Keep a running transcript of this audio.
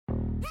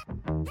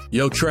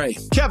Yo, Trey.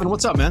 Kevin,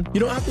 what's up, man? You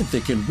know, I've been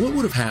thinking, what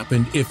would have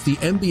happened if the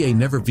NBA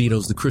never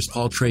vetoes the Chris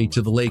Paul trade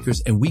to the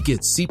Lakers and we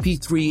get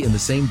CP3 in the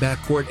same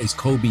backcourt as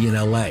Kobe in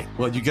LA?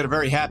 Well, you get a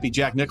very happy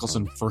Jack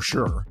Nicholson for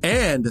sure.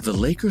 And the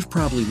Lakers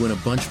probably win a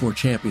bunch more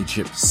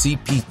championships.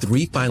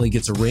 CP3 finally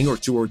gets a ring or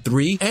 2 or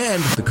 3,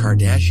 and the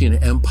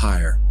Kardashian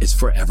empire is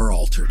forever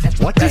altered.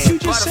 What did you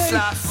just say?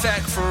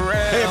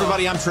 Hey,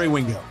 everybody, I'm Trey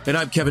Wingo. And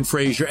I'm Kevin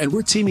Frazier, and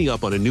we're teaming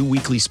up on a new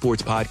weekly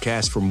sports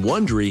podcast from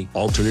Wondery,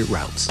 Alternate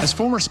Routes. As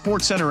former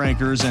Sports Center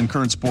anchors and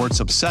current sports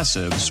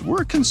obsessives,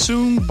 we're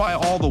consumed by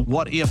all the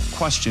what-if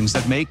questions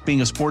that make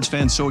being a sports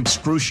fan so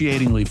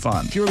excruciatingly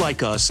fun. If you're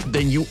like us,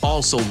 then you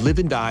also live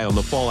and die on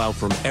the fallout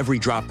from every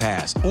drop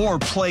pass. Or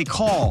play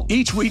call.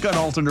 Each week on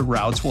Alternate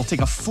Routes, we'll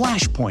take a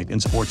flashpoint in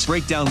sports,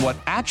 break down what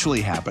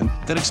actually happened,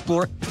 then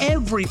explore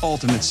every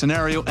alternate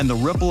scenario and the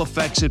ripple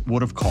effects it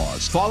would have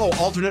caused. Follow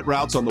Alternate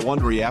Routes on the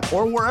Wondery app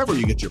or wherever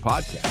you get your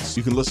podcasts.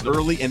 You can listen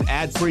early and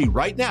ad-free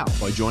right now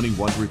by joining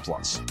Wondery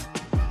Plus.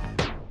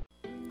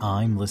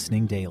 I'm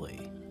Listening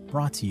Daily,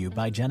 brought to you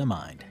by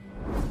Genimind.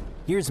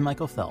 Here's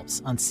Michael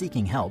Phelps on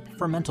seeking help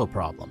for mental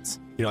problems.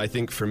 You know, I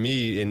think for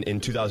me in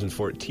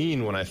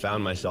 2014, when I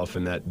found myself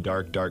in that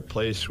dark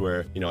place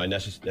where, you know, I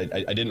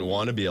didn't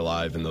want to be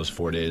alive in those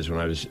 4 days when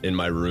I was in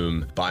my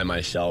room by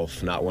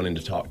myself, not wanting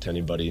to talk to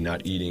anybody,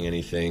 not eating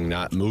anything,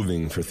 not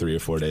moving for 3 or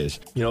 4 days.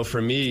 You know,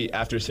 for me,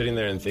 after sitting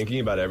there and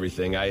thinking about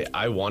everything,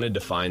 I wanted to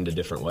find a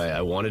different way.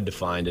 I wanted to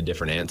find a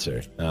different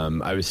answer.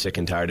 I was sick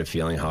and tired of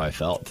feeling how I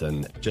felt,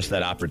 and just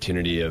that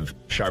opportunity of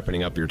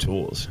sharpening up your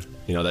tools.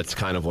 You know, that's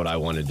kind of what I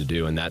wanted to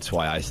do, and that's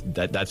why I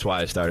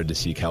started to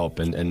seek help,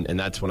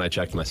 and that's when I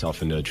checked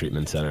myself into a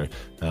treatment center,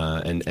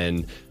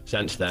 and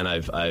since then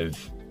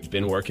I've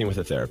been working with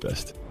a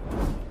therapist.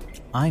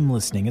 I'm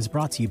Listening is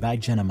brought to you by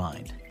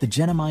Genimind, the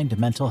Genimind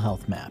Mental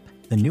Health Map,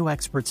 the new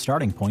expert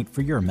starting point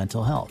for your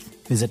mental health.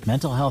 Visit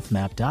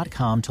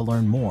mentalhealthmap.com to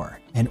learn more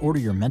and order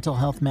your Mental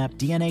Health Map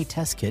DNA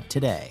test kit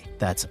today.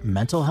 That's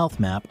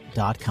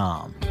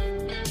mentalhealthmap.com.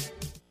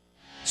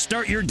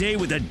 Start your day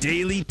with a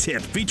daily tip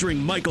featuring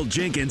Michael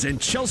Jenkins and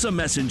Chelsea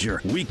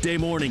Messenger. Weekday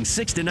morning,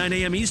 6 to 9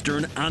 a.m.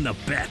 Eastern on The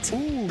Bet.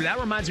 Ooh, that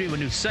reminds me of a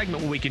new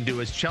segment. What we can do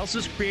is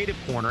Chelsea's Creative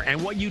Corner.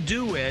 And what you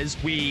do is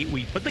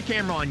we put the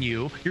camera on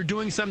you. You're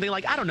doing something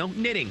like, I don't know,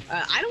 knitting.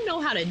 I don't know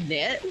how to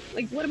knit.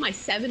 Like, what am I,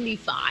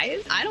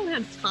 75? I don't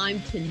have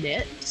time to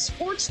knit.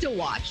 Sports to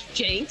watch,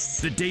 Jenks.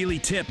 The Daily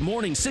Tip,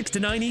 morning 6 to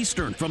 9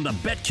 Eastern from the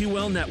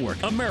BetQL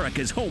Network,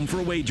 America's home for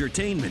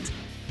wagertainment.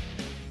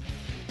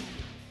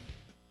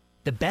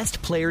 The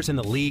best players in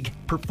the league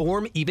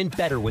perform even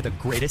better with a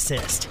great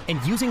assist.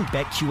 And using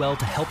BetQL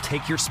to help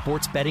take your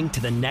sports betting to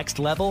the next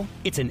level,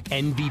 it's an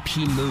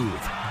MVP move.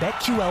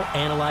 BetQL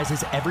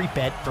analyzes every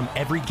bet from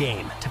every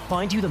game to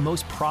find you the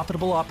most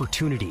profitable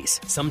opportunities.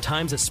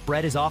 Sometimes a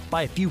spread is off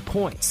by a few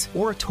points,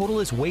 or a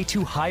total is way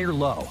too high or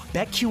low.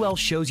 BetQL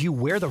shows you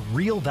where the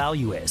real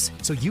value is,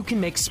 so you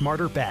can make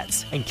smarter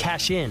bets and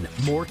cash in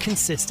more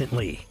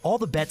consistently. All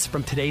the bets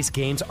from today's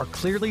games are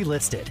clearly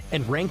listed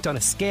and ranked on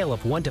a scale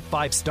of 1 to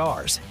 5 stars.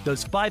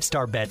 Those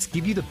 5-star bets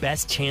give you the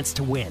best chance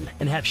to win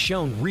and have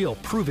shown real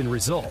proven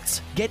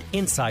results. Get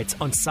insights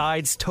on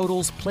sides,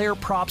 totals, player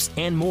props,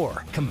 and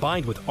more,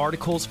 combined with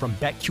articles from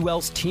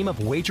BetQL's team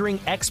of wagering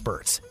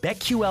experts.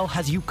 BetQL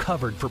has you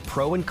covered for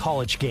pro and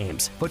college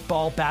games,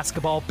 football,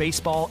 basketball,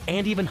 baseball,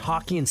 and even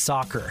hockey and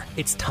soccer.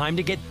 It's time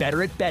to get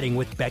better at betting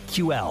with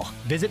BetQL.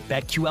 Visit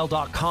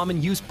BetQL.com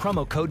and use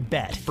promo code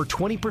BET for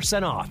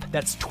 20% off.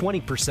 That's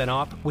 20%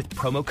 off with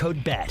promo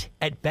code BET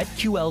at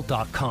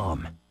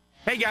BetQL.com.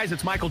 Hey guys,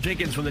 it's Michael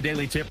Jenkins from the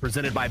Daily Tip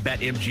presented by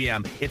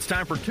BetMGM. It's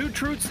time for 2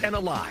 truths and a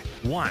lie.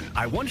 1,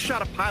 I once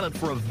shot a pilot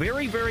for a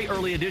very, very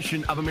early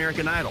edition of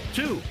American Idol.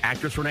 2,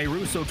 actress Renee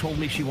Russo told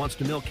me she wants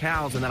to milk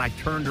cows and then I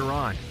turned her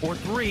on. Or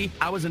 3,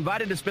 I was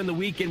invited to spend the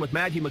weekend with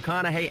Matthew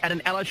McConaughey at an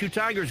LSU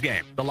Tigers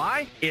game. The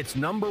lie? It's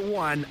number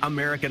 1,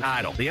 American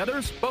Idol. The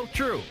others? Both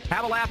true.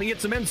 Have a laugh and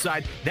get some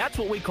insight. That's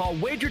what we call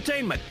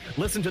wagertainment.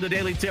 Listen to the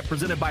Daily Tip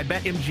presented by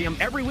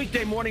BetMGM every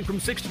weekday morning from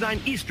 6 to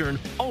 9 Eastern,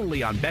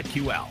 only on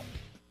BetQL.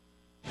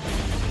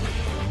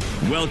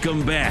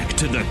 Welcome back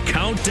to the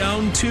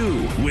Countdown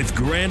 2 with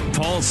Grant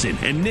Paulson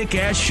and Nick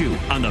Ashew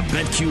on the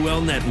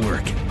BetQL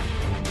Network.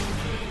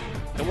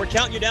 And we're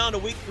counting you down to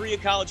week 3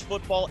 of college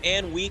football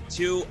and week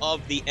 2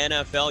 of the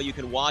NFL. You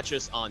can watch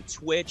us on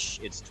Twitch.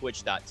 It's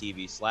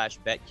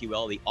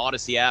twitch.tv/BetQL, the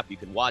Odyssey app. You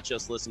can watch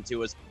us, listen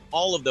to us,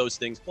 all of those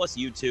things, plus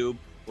YouTube.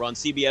 We're on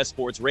CBS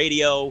Sports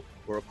Radio.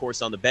 We're, of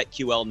course, on the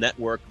BetQL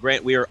network.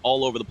 Grant, we are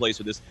all over the place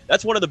with this.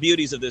 That's one of the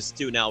beauties of this,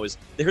 too, now, is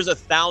there's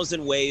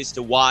 1,000 ways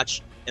to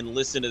watch and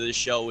listen to this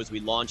show as we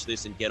launch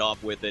this and get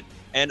off with it.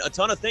 And a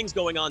ton of things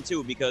going on,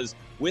 too, because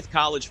with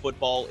college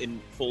football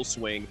in full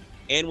swing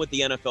and with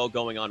the NFL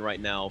going on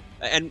right now,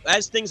 and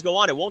as things go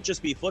on, it won't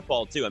just be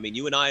football, too. I mean,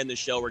 you and I in this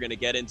show are going to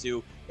get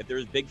into, if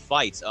there's big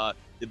fights,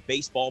 the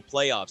baseball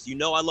playoffs. You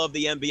know I love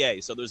the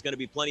NBA, so there's going to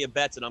be plenty of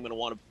bets that I'm going to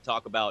want to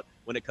talk about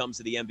when it comes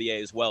to the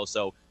NBA as well.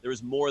 So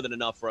there's more than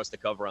enough for us to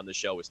cover on the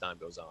show as time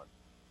goes on.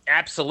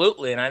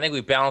 Absolutely, and I think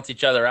we balance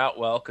each other out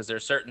well because there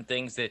are certain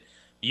things that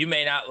You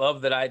may not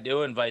love that I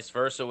do, and vice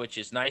versa, which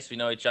is nice. We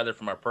know each other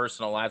from our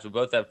personal lives. We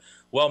both have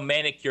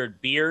well-manicured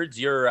beards.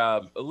 You're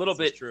a little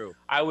bit, true.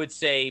 I would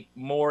say,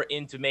 more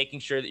into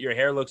making sure that your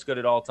hair looks good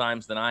at all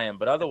times than I am.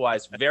 But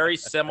otherwise, very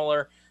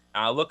similar.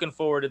 Looking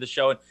forward to the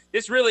show. And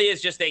this really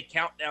is just a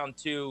countdown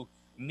to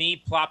me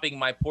plopping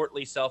my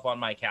portly self on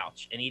my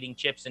couch and eating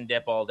chips and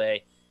dip all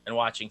day and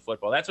watching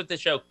football. That's what the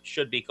show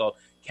should be called.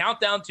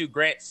 Countdown to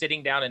Grant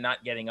sitting down and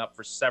not getting up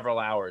for several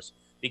hours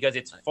because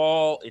it's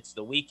fall, it's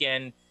the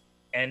weekend,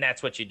 and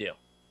that's what you do.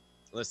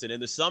 Listen, in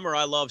the summer,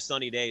 I love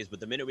sunny days, but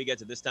the minute we get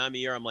to this time of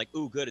year, I'm like,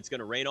 ooh, good, it's going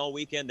to rain all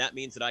weekend. That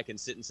means that I can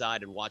sit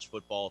inside and watch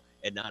football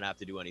and not have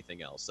to do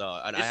anything else.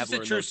 This is a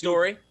true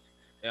story.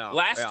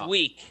 Last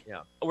week,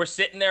 we're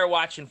sitting there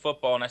watching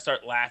football, and I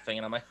start laughing,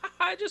 and I'm like,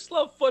 I just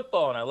love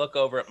football. And I look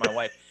over at my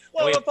wife.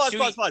 Well,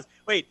 pause.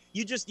 Wait,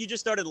 you just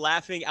started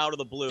laughing out of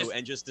the blue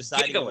and just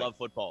decided to love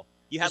football.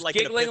 You had like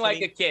giggling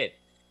like a kid.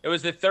 It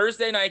was the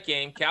Thursday night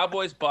game,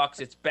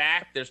 Cowboys-Bucks. It's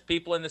back. There's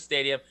people in the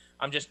stadium.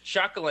 I'm just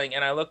chuckling,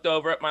 and I looked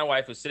over at my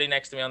wife, who's sitting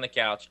next to me on the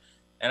couch,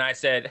 and I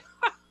said,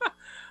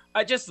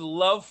 I just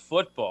love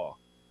football.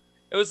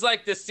 It was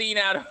like the scene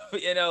out of,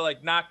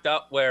 like Knocked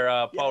Up where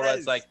Paul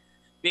Rudd's like,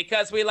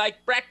 because we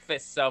like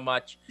breakfast so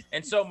much.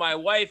 And so my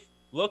wife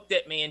looked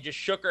at me and just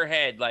shook her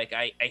head like,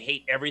 I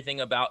hate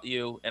everything about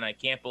you, and I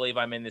can't believe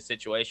I'm in this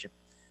situation.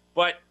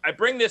 But I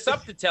bring this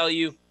up to tell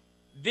you,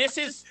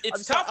 it's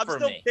tough for me. I'm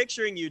still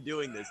picturing you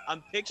doing this.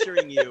 I'm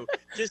picturing you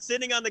just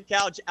sitting on the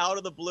couch out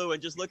of the blue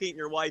and just looking at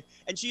your wife,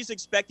 and she's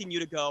expecting you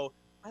to go,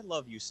 I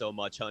love you so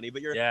much, honey,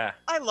 but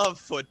I love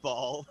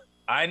football.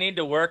 I need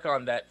to work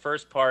on that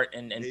first part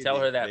and tell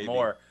her that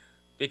more,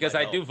 because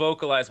I do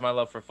vocalize my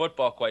love for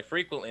football quite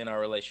frequently in our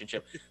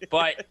relationship.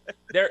 But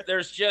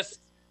there's just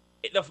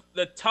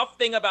the tough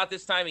thing about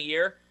this time of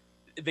year,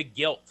 the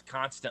guilt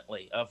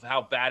constantly of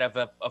how bad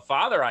of a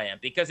father I am,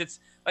 because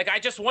it's like I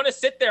just want to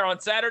sit there on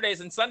Saturdays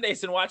and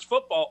Sundays and watch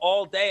football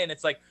all day, and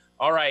it's like,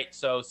 all right,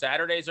 so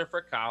Saturdays are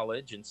for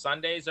college and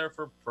Sundays are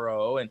for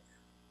pro, and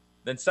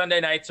then Sunday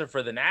nights are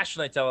for the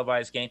nationally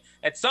televised game.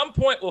 At some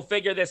point we'll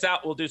figure this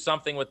out. We'll do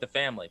something with the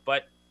family,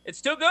 but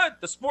it's too good.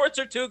 The sports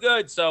are too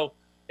good, so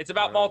it's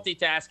about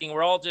multitasking.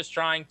 We're all just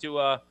trying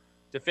to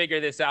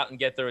figure this out and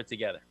get through it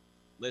together.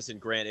 Listen,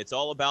 Grant, it's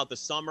all about the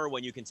summer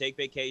when you can take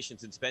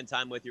vacations and spend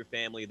time with your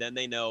family. Then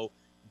they know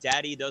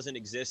daddy doesn't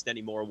exist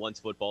anymore once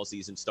football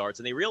season starts.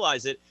 And they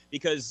realize it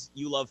because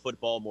you love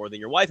football more than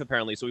your wife,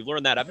 apparently. So we've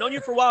learned that. I've known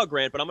you for a while,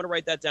 Grant, but I'm going to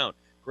write that down.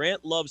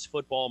 Grant loves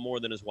football more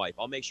than his wife.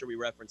 I'll make sure we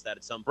reference that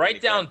at some point.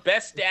 Write down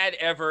best dad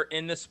ever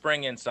in the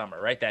spring and summer.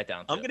 Write that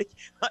down, too.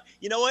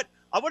 You know what?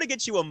 I want to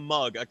get you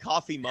a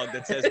coffee mug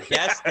that says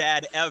best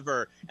dad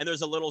ever. And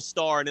there's a little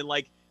star. And then,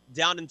 like,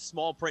 down in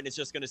small print, it's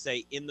just going to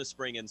say in the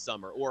spring and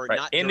summer, or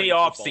not in the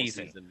off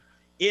season.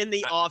 In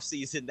the off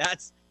season,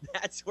 that's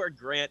where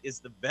Grant is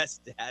the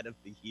best dad of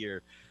the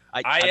year.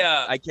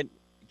 I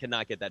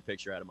cannot get that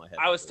picture out of my head.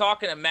 I was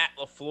talking to Matt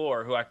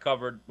LaFleur, who I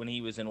covered when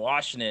he was in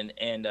Washington,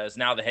 and is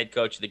now the head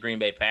coach of the Green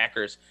Bay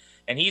Packers.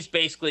 And he's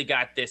basically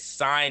got this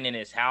sign in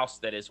his house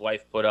that his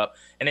wife put up,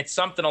 and it's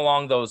something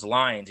along those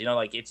lines.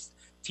 Like it's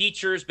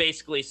teachers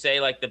basically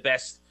say like the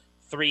best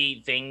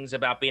 3 things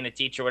about being a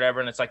teacher or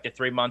whatever, and it's like the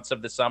 3 months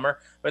of the summer,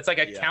 but it's like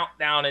a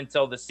countdown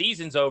until the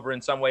season's over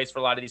in some ways for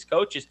a lot of these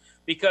coaches,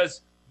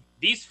 because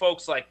these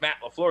folks like Matt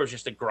LaFleur is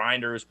just a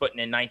grinder who's putting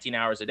in 19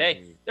 hours a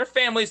day. Their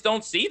families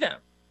don't see them.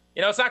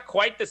 It's not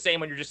quite the same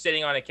when you're just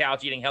sitting on a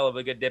couch eating hell of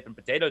a good dip and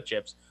potato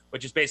chips,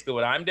 which is basically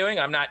what I'm doing.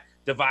 I'm not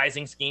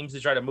devising schemes to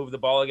try to move the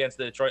ball against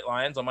the Detroit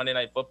Lions on Monday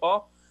Night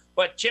Football,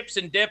 but chips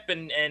and dip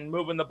and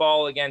moving the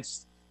ball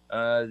against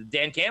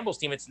Dan Campbell's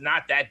team, it's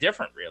not that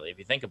different really if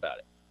you think about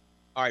it.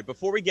 All right,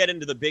 before we get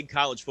into the big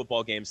college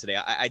football games today,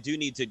 I do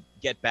need to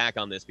get back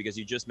on this because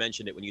you just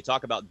mentioned it. When you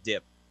talk about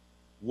dip,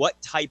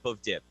 what type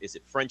of dip? Is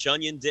it French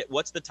onion dip?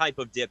 What's the type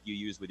of dip you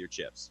use with your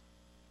chips?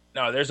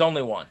 No, there's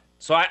only one.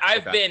 So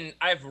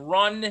I've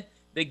run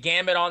the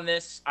gamut on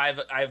this.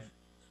 I've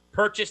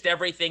purchased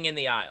everything in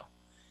the aisle.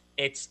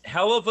 It's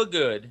hell of a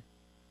good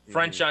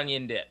French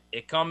onion dip.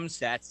 It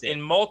comes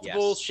in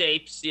multiple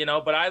shapes,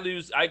 but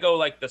I go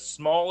like the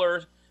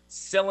smaller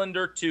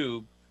cylinder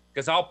tube,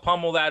 because I'll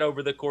pummel that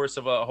over the course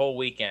of a whole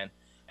weekend.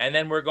 And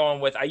then we're going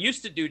with, I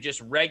used to do just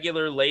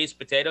regular Lay's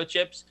potato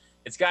chips.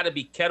 It's got to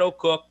be kettle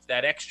cooked,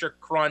 that extra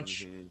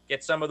crunch,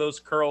 get some of those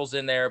curls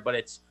in there, but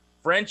it's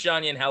French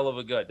onion hell of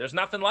a good. There's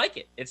nothing like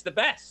it. It's the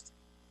best.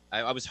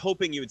 I was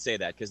hoping you would say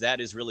that, because that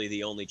is really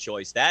the only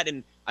choice. That,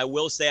 and I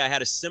will say I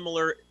had a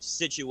similar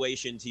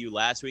situation to you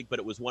last week, but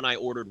it was when I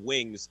ordered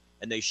wings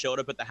and they showed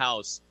up at the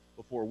house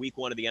before week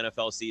 1 of the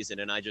NFL season,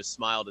 and I just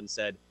smiled and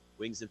said,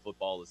 wings and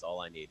football is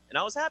all I need. And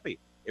I was happy.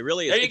 It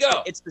really is. There you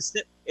go.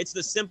 It's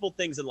the simple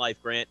things in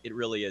life, Grant. It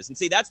really is. And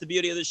see, that's the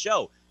beauty of this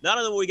show. Not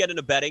only will we get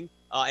into betting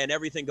and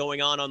everything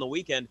going on the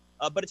weekend,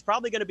 but it's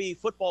probably going to be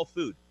football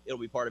food. It'll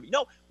be part of it.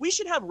 We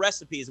should have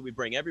recipes that we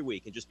bring every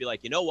week and just be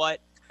like, you know what?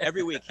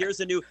 Every week, here's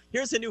a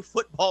new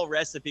football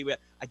recipe.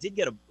 I did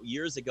get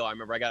years ago. I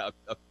remember I got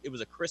it was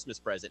a Christmas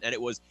present, and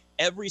it was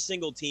every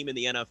single team in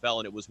the NFL,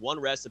 and it was one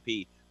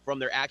recipe from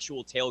their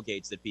actual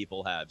tailgates that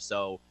people have.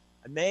 So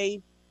I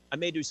may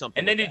do something.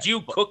 And then did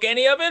you cook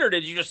any of it, or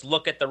did you just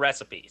look at the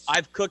recipes?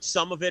 I've cooked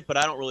some of it, but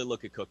I don't really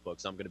look at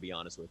cookbooks. I'm going to be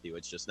honest with you.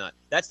 It's just not.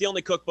 That's the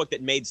only cookbook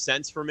that made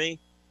sense for me.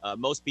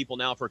 Most people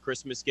now for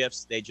Christmas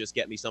gifts, they just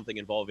get me something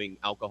involving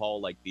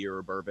alcohol like beer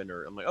or bourbon,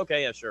 or I'm like,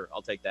 okay, yeah, sure,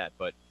 I'll take that.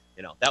 But,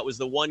 that was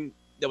the one,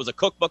 that was a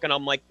cookbook, and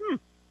I'm like,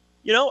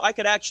 I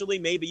could actually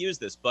maybe use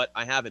this, but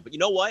I haven't. But you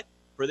know what?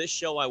 For this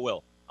show, I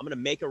will. I'm going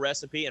to make a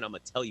recipe, and I'm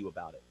going to tell you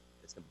about it.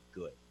 It's going to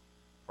be good.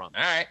 Promise.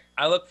 All right.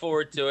 I look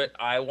forward to it.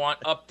 I want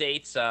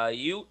updates.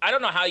 I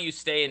don't know how you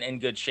stay in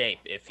good shape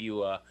if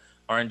you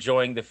are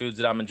enjoying the foods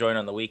that I'm enjoying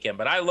on the weekend,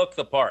 but I look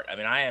the part. I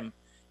mean,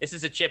 this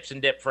is a chips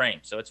and dip frame,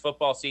 so it's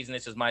football season.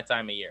 This is my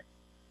time of year.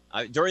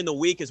 During the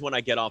week is when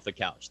I get off the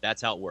couch.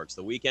 That's how it works.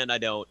 The weekend, I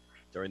don't.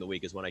 During the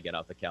week is when I get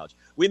off the couch.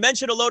 We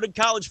mentioned a loaded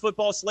college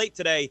football slate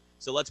today,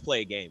 so let's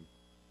play a game.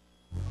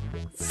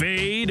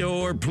 Fade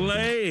or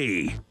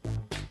play?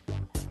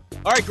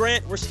 All right,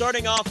 Grant, we're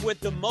starting off with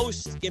the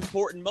most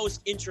important,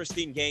 most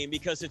interesting game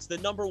because it's the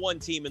number 1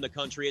 team in the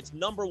country. It's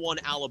number 1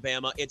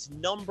 Alabama. It's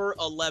number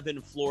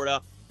 11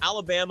 Florida.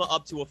 Alabama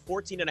up to a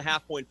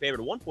 14.5-point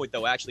favorite. At one point,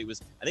 though, actually, it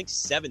was, I think,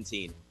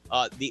 17.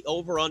 The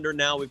over-under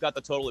now, we've got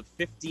the total at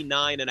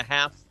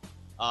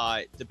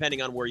 59.5,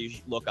 depending on where you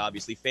look,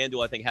 obviously.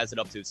 FanDuel, I think, has it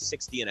up to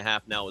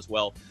 60.5 now as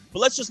well. But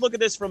let's just look at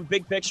this from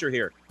big picture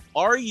here.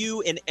 Are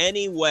you in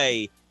any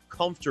way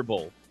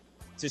comfortable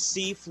to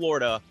see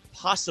Florida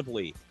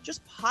possibly,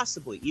 just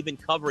possibly, even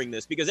covering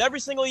this? Because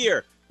every single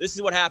year, this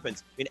is what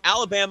happens. I mean,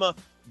 Alabama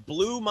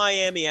blew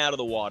Miami out of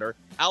the water.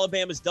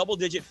 Alabama's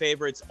double-digit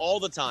favorites all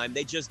the time.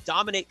 They just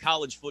dominate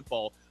college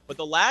football. But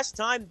the last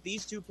time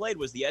these two played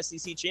was the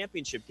SEC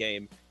championship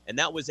game, and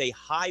that was a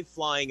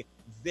high-flying,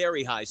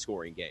 very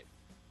high-scoring game.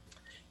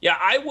 Yeah,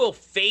 I will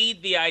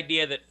fade the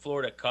idea that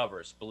Florida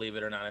covers, believe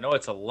it or not. I know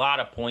it's a lot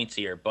of points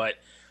here, but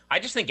I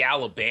just think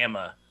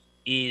Alabama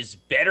is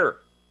better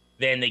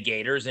than the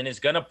Gators and is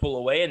going to pull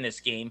away in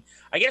this game.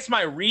 I guess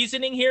my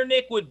reasoning here,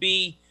 Nick, would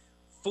be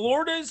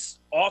Florida's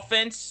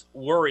offense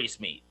worries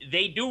me.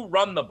 They do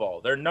run the ball.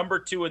 They're number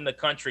 2 in the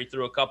country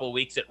through a couple of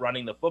weeks at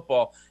running the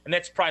football, and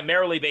that's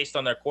primarily based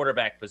on their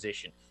quarterback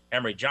position.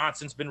 Emory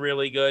Johnson's been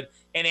really good,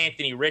 and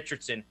Anthony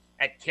Richardson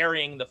at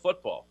carrying the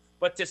football.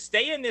 But to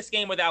stay in this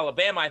game with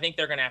Alabama, I think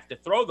they're going to have to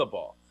throw the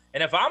ball.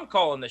 And if I'm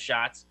calling the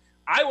shots,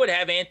 I would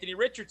have Anthony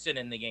Richardson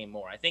in the game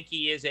more. I think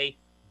he is a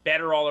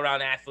better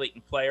all-around athlete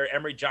and player.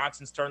 Emory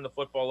Johnson's turned the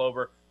football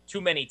over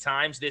too many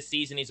times this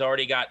season. He's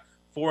already got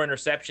 4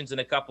 interceptions in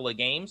a couple of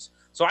games.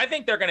 So I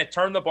think they're going to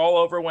turn the ball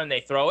over when they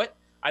throw it.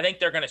 I think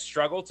they're going to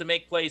struggle to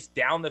make plays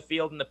down the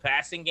field in the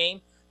passing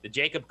game, the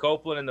Jacob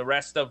Copeland and the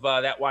rest of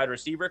that wide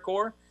receiver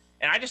core.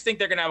 And I just think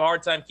they're going to have a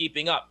hard time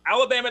keeping up.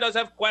 Alabama does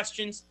have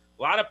questions,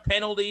 a lot of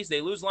penalties. They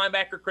lose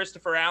linebacker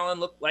Christopher Allen,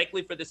 look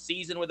likely for the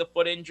season with a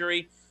foot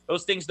injury.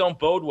 Those things don't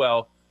bode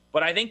well.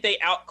 But I think they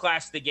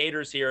outclass the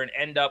Gators here and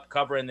end up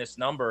covering this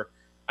number.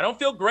 I don't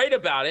feel great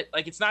about it.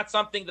 Like, it's not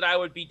something that I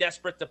would be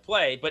desperate to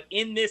play. But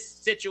in this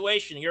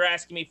situation, you're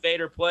asking me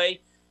fade or play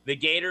the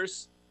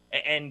Gators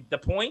and the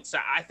points.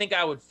 I think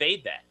I would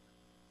fade that.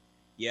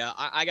 Yeah,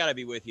 I got to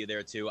be with you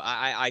there, too.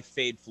 I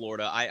fade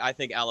Florida. I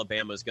think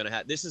Alabama's going to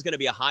have – this is going to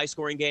be a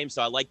high-scoring game,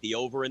 so I like the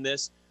over in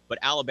this. But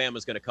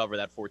Alabama's going to cover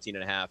that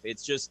 14.5.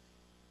 It's just –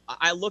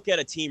 I look at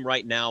a team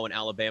right now in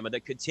Alabama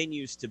that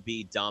continues to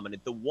be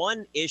dominant. The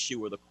one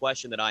issue or the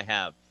question that I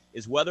have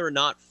is whether or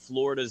not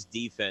Florida's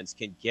defense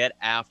can get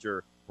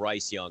after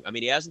Bryce Young. I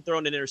mean, he hasn't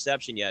thrown an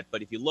interception yet,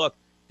 but if you look,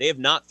 they have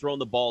not thrown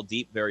the ball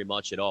deep very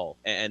much at all.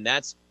 And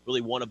that's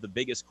really one of the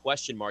biggest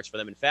question marks for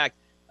them. In fact,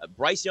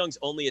 Bryce Young's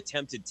only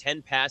attempted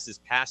 10 passes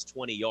past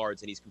 20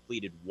 yards, and he's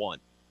completed 1.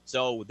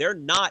 So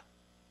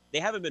they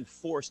haven't been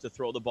forced to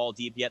throw the ball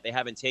deep yet. They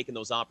haven't taken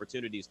those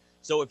opportunities.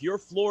 So if you're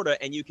Florida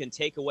and you can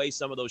take away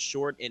some of those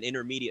short and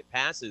intermediate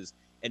passes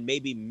and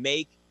maybe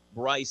make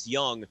Bryce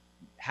Young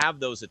have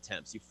those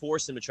attempts, you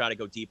force him to try to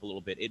go deep a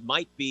little bit, it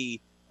might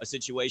be a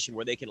situation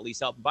where they can at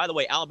least help. And by the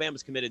way,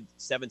 Alabama's committed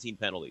 17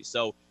 penalties.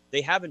 So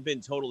they haven't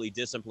been totally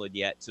disciplined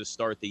yet to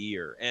start the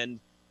year. And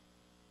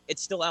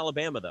it's still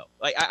Alabama, though.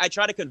 I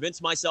try to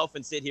convince myself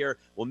and sit here,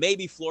 well,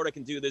 maybe Florida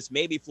can do this.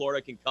 Maybe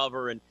Florida can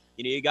cover. And,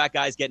 you got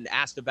guys getting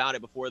asked about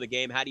it before the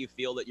game. How do you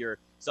feel that you're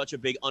such a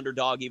big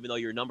underdog, even though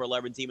you're number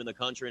 11 team in the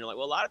country? And like,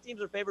 well, a lot of teams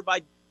are favored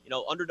by,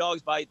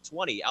 underdogs by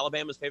 20.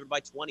 Alabama's favored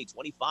by 20,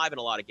 25 in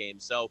a lot of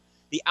games. So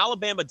the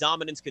Alabama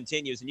dominance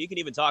continues. And you can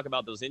even talk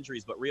about those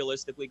injuries. But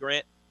realistically,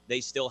 Grant,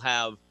 they still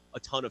have a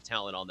ton of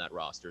talent on that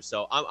roster.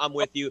 So I'm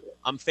with you.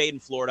 I'm fading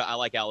Florida. I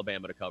like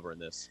Alabama to cover in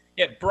this.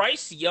 Yeah,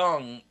 Bryce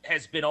Young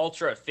has been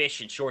ultra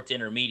efficient, short to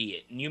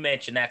intermediate. And you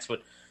mentioned that's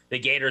what the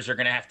Gators are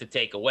going to have to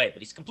take away.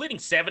 But he's completing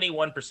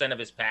 71% of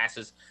his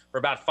passes for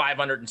about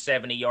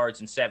 570 yards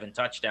and 7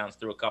 touchdowns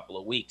through a couple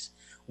of weeks.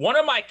 One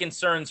of my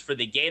concerns for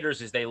the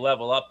Gators as they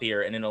level up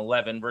here in an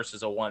 11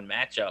 versus a 1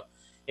 matchup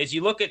is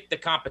you look at the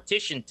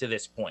competition to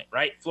this point,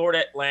 right?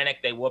 Florida Atlantic,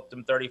 they whooped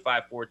them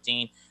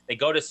 35-14. They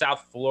go to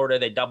South Florida,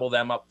 they double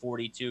them up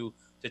 42-20.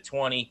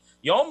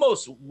 You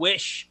almost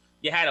wish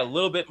you had a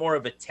little bit more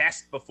of a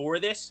test before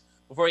this,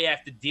 before you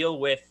have to deal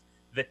with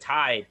the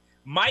Tide.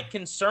 My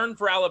concern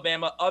for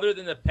Alabama, other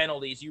than the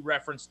penalties, you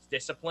referenced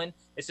discipline.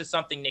 This is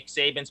something Nick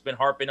Saban's been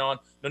harping on.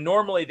 Now,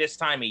 normally this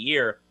time of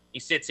year, he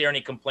sits here and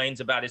he complains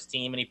about his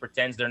team and he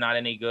pretends they're not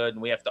any good,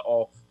 and we have to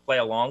all play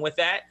along with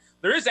that.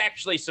 There is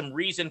actually some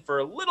reason for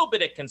a little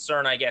bit of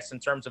concern, I guess, in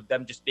terms of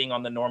them just being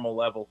on the normal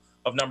level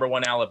of number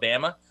 1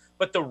 Alabama.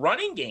 But the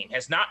running game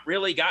has not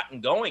really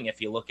gotten going,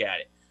 if you look at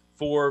it,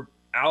 for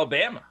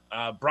Alabama.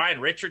 Brian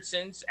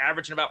Richardson's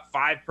averaging about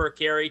 5 per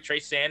carry. Trey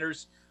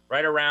Sanders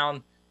right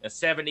around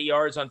 70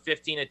 yards on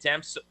 15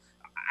 attempts.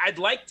 I'd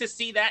like to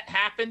see that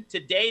happen.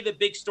 Today, the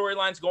big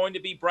storyline is going to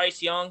be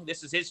Bryce Young.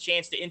 This is his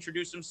chance to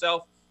introduce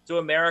himself to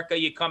America.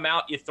 You come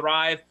out, you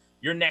thrive.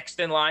 You're next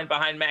in line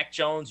behind Mac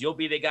Jones. You'll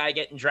be the guy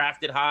getting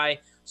drafted high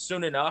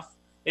soon enough.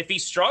 If he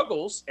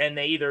struggles and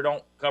they either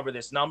don't cover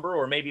this number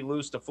or maybe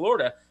lose to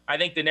Florida, I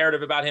think the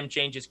narrative about him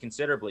changes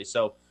considerably.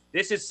 So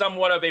this is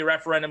somewhat of a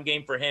referendum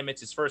game for him.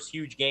 It's his first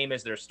huge game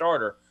as their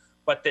starter.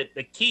 But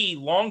the key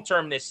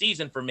long-term this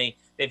season for me,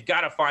 they've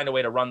got to find a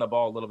way to run the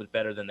ball a little bit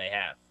better than they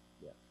have.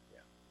 Yeah.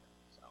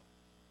 So,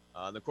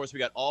 and of course, we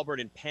got Auburn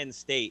and Penn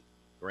State,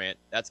 Grant.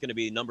 That's going to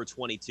be number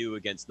 22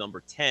 against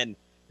number 10.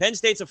 Penn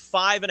State's a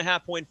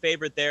 5.5-point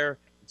favorite there.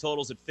 The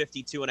total's at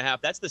 52.5.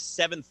 That's the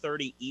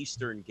 7:30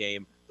 Eastern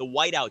game, the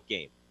whiteout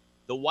game.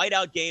 The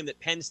whiteout game that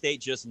Penn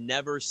State just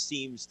never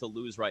seems to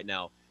lose right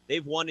now. They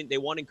won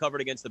and covered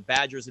against the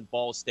Badgers at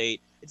Ball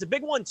State. It's a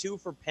big one, too,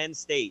 for Penn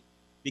State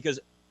because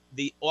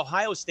the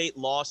Ohio State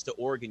loss to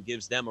Oregon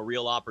gives them a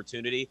real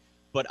opportunity,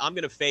 but I'm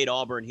going to fade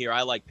Auburn here.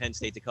 I like Penn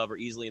State to cover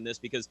easily in this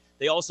because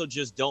they also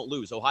just don't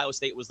lose. Ohio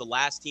State was the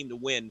last team to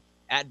win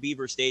at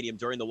Beaver Stadium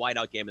during the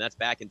whiteout game, and that's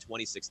back in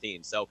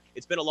 2016. So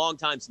it's been a long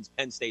time since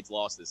Penn State's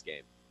lost this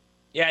game.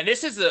 Yeah, and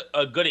this is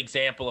a good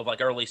example of like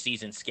early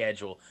season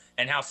schedule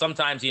and how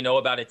sometimes you know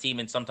about a team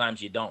and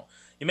sometimes you don't.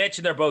 You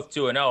mentioned they're both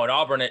 2-0, and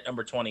Auburn at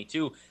number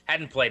 22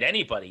 hadn't played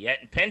anybody yet,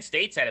 and Penn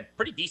State's had a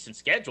pretty decent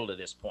schedule to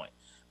this point.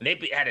 And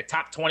they had a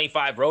top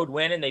 25 road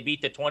win, and they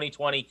beat the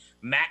 2020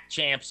 MAC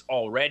champs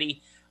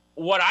already.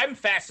 What I'm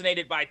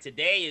fascinated by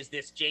today is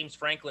this James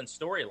Franklin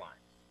storyline.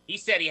 He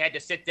said he had to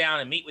sit down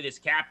and meet with his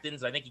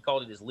captains. I think he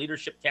called it his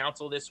leadership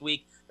council this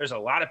week. There's a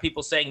lot of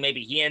people saying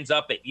maybe he ends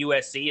up at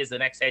USC as the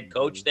next head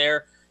coach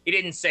there. He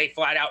didn't say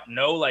flat out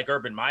no like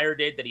Urban Meyer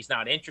did, that he's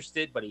not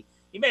interested, but he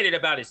made it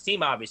about his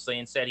team, obviously,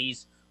 and said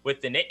he's with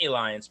the Nittany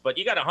Lions. But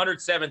you got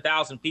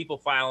 107,000 people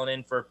filing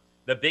in for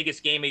the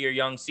biggest game of your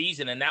young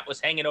season, and that was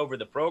hanging over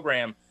the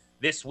program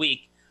this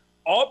week.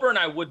 Auburn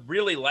I would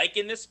really like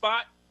in this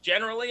spot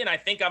generally, and I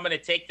think I'm going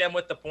to take them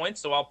with the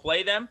points, so I'll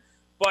play them.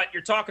 But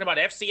you're talking about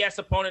FCS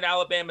opponent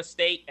Alabama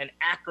State and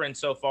Akron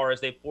so far as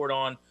they poured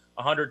on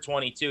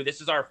 122. This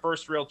is our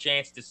first real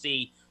chance to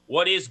see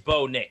what is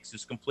Bo Nix,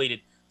 who's completed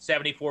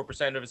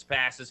 74% of his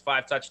passes,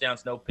 5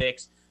 touchdowns, no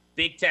picks.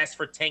 Big test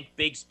for Tank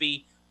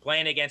Bigsby,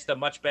 playing against a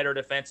much better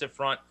defensive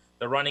front.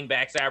 The running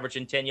backs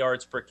averaging 10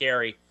 yards per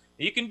carry.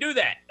 You can do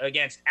that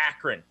against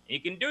Akron. You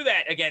can do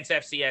that against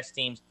FCS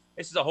teams.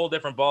 This is a whole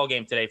different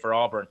ballgame today for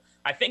Auburn.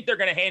 I think they're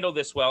going to handle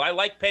this well. I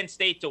like Penn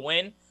State to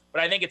win,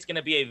 but I think it's going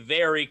to be a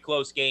very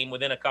close game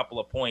within a couple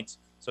of points.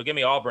 So give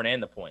me Auburn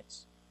and the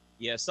points.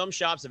 Yeah, some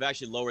shops have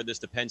actually lowered this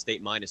to Penn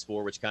State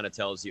 -4, which kind of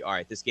tells you, all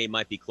right, this game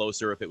might be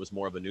closer if it was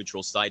more of a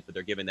neutral site, but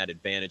they're giving that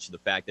advantage to the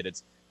fact that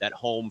it's that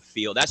home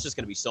field. That's just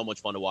going to be so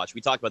much fun to watch.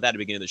 We talked about that at the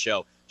beginning of the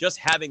show. Just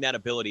having that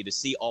ability to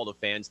see all the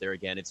fans there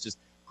again, it's just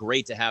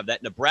great to have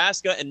that.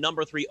 Nebraska and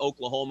number 3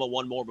 Oklahoma,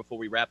 one more before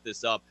we wrap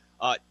this up.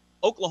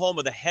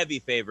 Oklahoma, the heavy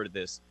favorite of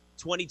this.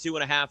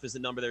 22.5 is the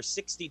number there.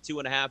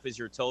 62.5 is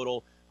your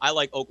total. I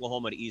like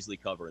Oklahoma to easily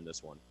cover in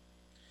this one.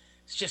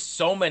 It's just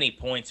so many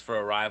points for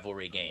a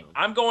rivalry game.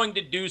 I'm going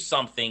to do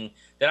something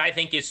that I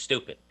think is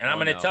stupid, and I'm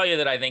going to tell you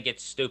that I think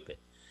it's stupid.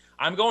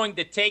 I'm going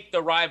to take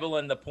the rival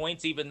and the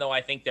points, even though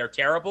I think they're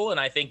terrible, and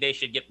I think they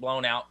should get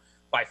blown out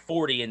by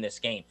 40 in this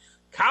game.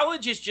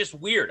 College is just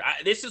weird.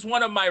 This is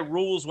one of my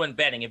rules when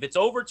betting. If it's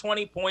over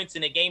 20 points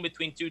in a game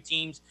between two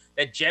teams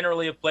that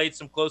generally have played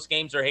some close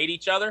games or hate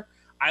each other,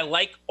 I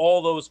like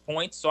all those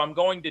points, so I'm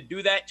going to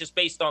do that just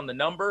based on the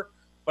number.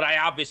 But I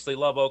obviously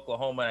love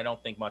Oklahoma, and I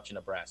don't think much of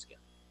Nebraska.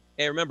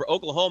 Hey, remember,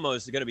 Oklahoma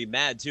is going to be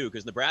mad, too,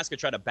 because Nebraska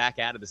tried to back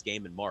out of this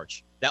game in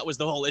March. That was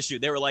the whole issue.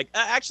 They were like,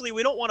 actually,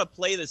 we don't want to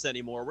play this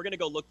anymore. We're going to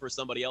go look for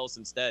somebody else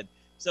instead.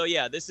 So,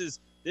 yeah, this is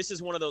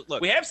one of those.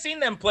 Look, we have seen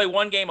them play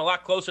one game a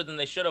lot closer than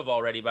they should have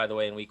already, by the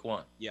way, in week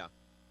 1. Yeah.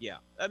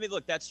 I mean,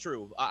 look, that's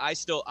true.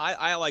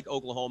 I like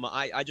Oklahoma.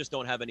 I just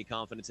don't have any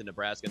confidence in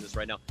Nebraska in this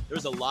right now.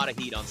 There's a lot of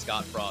heat on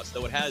Scott Frost.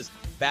 Though it has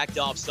backed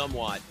off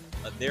somewhat,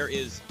 there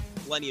is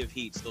plenty of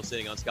heat still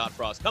sitting on Scott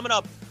Frost. Coming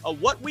up,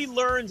 what we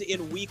learned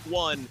in week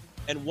 1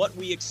 and what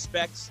we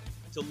expect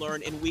to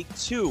learn in week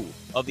 2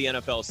 of the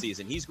NFL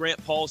season. He's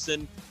Grant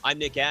Paulson. I'm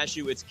Nick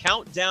Ashew. It's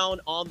Countdown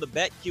on the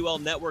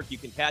BetQL Network. You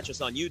can catch us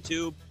on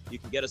YouTube. You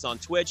can get us on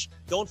Twitch.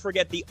 Don't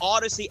forget the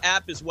Odyssey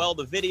app as well.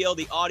 The video,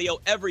 the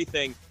audio,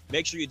 everything.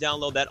 Make sure you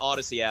download that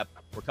Odyssey app.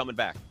 We're coming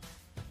back.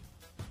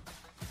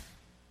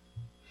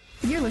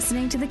 You're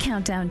listening to The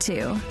Countdown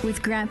to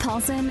with Grant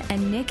Paulson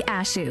and Nick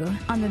Ashew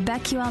on the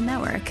BetQL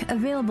Network,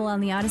 available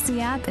on the Odyssey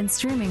app and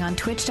streaming on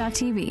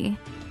twitch.tv.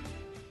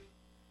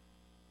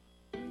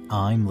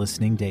 I'm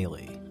Listening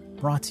Daily,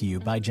 brought to you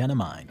by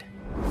Genimind.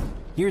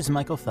 Here's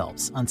Michael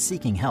Phelps on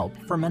seeking help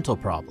for mental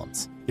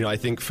problems. You know, I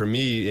think for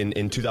me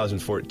in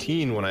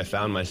 2014, when I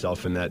found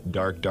myself in that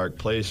dark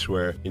place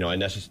where, you know, I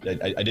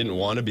didn't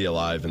want to be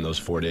alive in those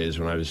 4 days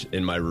when I was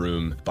in my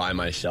room by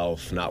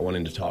myself, not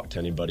wanting to talk to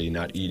anybody,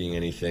 not eating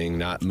anything,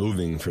 not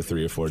moving for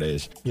 3 or 4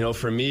 days. You know,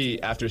 for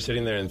me, after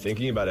sitting there and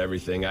thinking about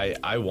everything,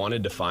 I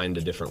wanted to find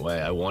a different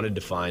way. I wanted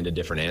to find a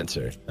different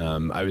answer.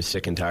 I was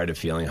sick and tired of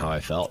feeling how I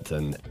felt,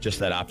 and just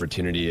that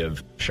opportunity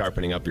of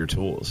sharpening up your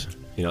tools.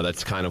 You know,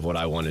 that's kind of what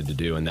I wanted to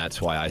do, and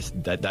that's why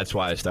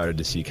I started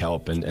to seek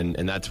help,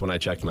 and that's when I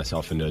checked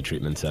myself into a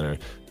treatment center,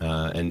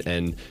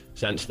 and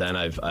since then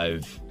I've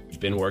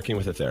been working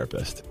with a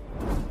therapist.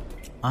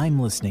 I'm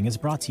Listening is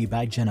brought to you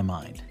by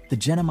Genimind, the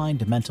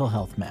Genimind Mental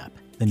Health Map,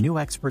 the new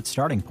expert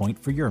starting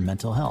point for your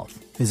mental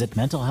health. Visit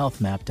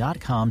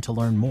mentalhealthmap.com to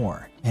learn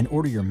more and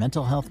order your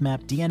Mental Health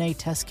Map DNA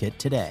test kit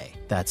today.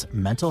 That's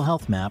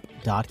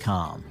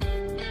mentalhealthmap.com.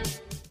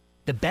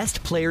 The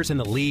best players in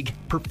the league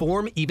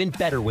perform even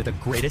better with a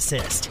great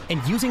assist.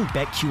 And using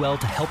BetQL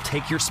to help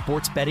take your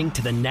sports betting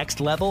to the next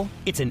level,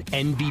 it's an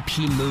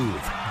MVP move.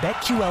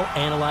 BetQL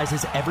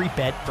analyzes every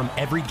bet from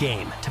every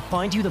game to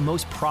find you the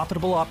most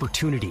profitable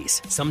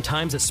opportunities.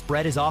 Sometimes a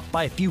spread is off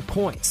by a few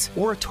points,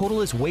 or a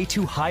total is way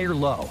too high or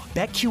low.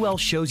 BetQL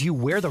shows you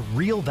where the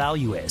real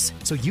value is,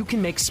 so you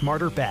can make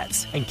smarter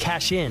bets and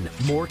cash in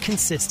more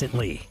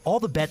consistently.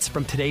 All the bets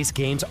from today's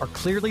games are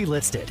clearly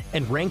listed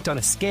and ranked on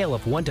a scale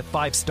of 1 to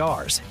 5 stars.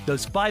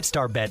 Those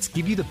 5-star bets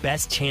give you the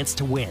best chance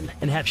to win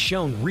and have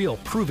shown real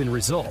proven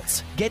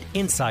results. Get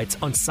insights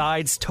on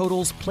sides,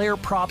 totals, player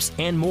props,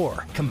 and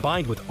more,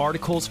 combined with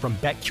articles from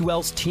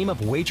BetQL's team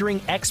of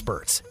wagering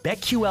experts.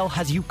 BetQL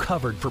has you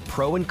covered for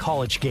pro and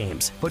college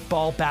games,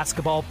 football,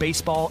 basketball,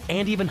 baseball,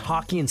 and even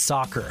hockey and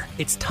soccer.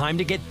 It's time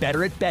to get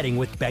better at betting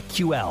with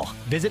BetQL.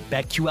 Visit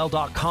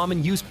BetQL.com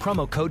and use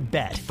promo code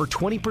BET for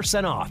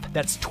 20% off.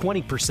 That's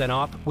 20%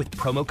 off with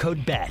promo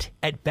code BET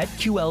at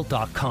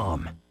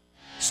BetQL.com.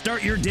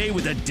 Start your day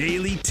with a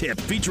daily tip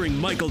featuring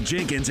Michael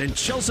Jenkins and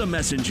Chelsea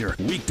Messenger.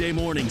 Weekday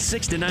morning,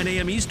 6 to 9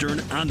 a.m.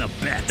 Eastern on The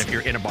Bet. If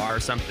you're in a bar or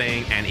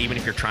something, and even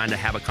if you're trying to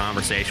have a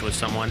conversation with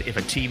someone, if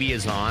a TV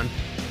is on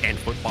and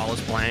football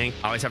is playing,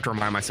 I always have to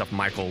remind myself,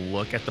 Michael,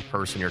 look at the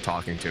person you're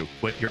talking to.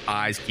 Your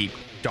eyes keep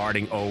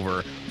darting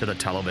over to the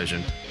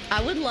television.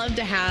 I would love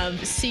to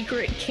have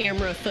secret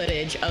camera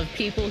footage of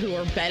people who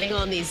are betting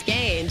on these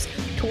games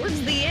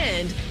towards the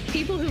end,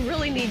 people who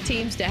really need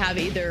teams to have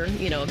either,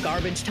 a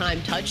garbage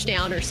time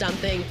touchdown or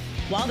something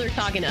while they're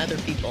talking to other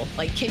people.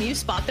 Like, can you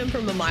spot them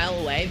from a mile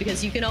away?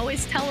 Because you can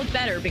always tell it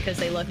better because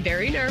they look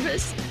very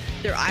nervous.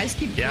 Their eyes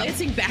keep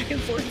glancing back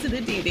and forth to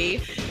the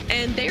TV,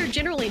 and they are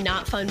generally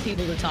not fun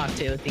people to talk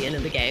to at the end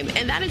of the game.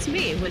 And that is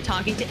me when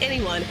talking to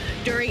anyone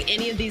during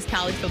any of these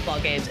college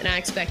football games, and I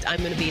expect I'm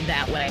going to be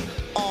that way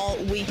all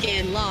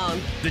weekend long.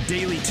 The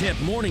Daily Tip,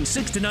 morning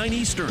 6 to 9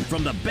 Eastern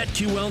from the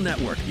BetQL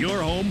Network,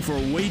 your home for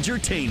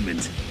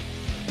wagertainment.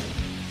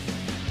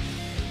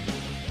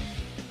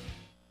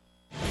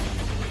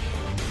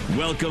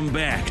 Welcome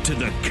back to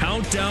the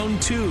Countdown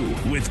 2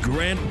 with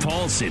Grant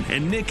Paulson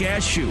and Nick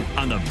Ashew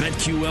on the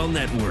BetQL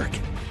Network.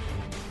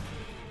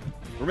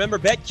 Remember,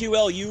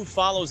 BetQLU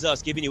follows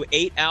us, giving you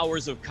 8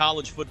 hours of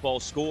college football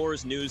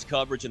scores, news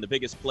coverage, and the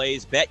biggest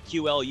plays.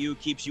 BetQLU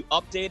keeps you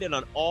updated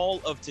on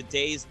all of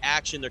today's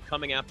action. They're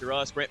coming after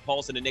us. Grant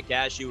Paulson and Nick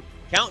Ashew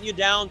counting you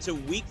down to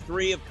week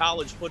 3 of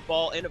college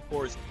football and, of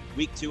course,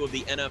 week 2 of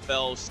the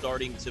NFL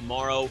starting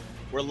tomorrow.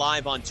 We're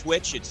live on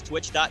Twitch. It's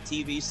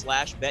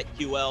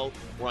twitch.tv/BetQL.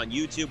 We're on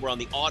YouTube. We're on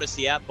the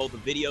Odyssey app, both the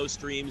video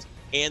streams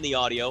and the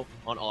audio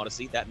on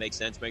Odyssey. That makes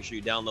sense. Make sure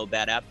you download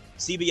that app.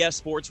 CBS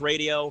Sports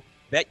Radio,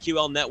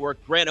 BetQL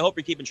Network. Grant, I hope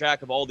you're keeping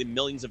track of all the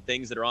millions of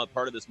things that are on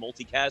part of this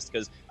multicast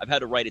because I've had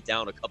to write it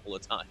down a couple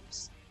of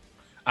times.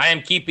 I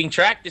am keeping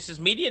track. This is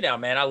media now,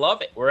 man. I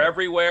love it. We're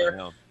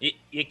everywhere.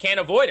 You can't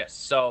avoid us.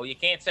 So you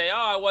can't say,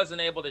 I wasn't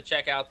able to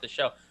check out the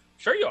show.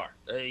 Sure you are.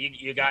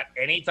 You got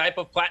any type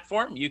of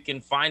platform, you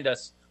can find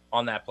us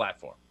on that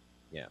platform.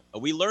 Yeah.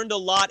 We learned a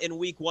lot in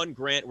week 1,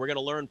 Grant. We're going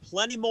to learn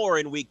plenty more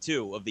in week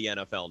 2 of the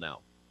NFL now.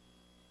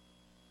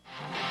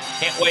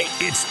 Can't wait.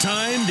 It's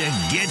time to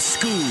get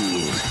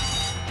schooled.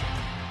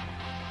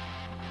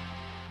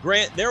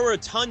 Grant, there were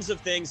tons of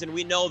things, and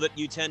we know that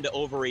you tend to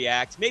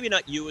overreact. Maybe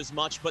not you as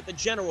much, but the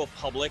general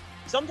public.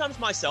 Sometimes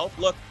myself.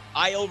 Look,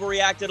 I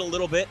overreacted a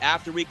little bit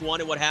after week 1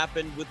 and what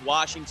happened with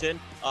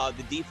Washington.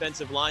 The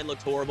defensive line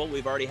looked horrible.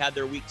 We've already had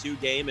their week 2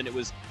 game, and it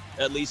was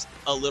at least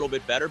a little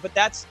bit better. But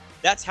that's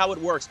how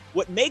it works.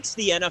 What makes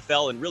the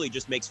NFL and really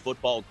just makes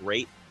football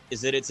great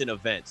is that it's an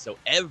event. So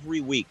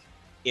every week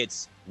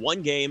it's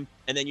one game,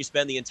 and then you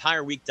spend the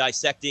entire week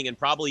dissecting and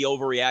probably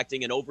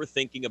overreacting and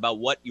overthinking about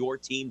what your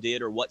team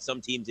did or what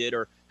some team did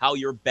or how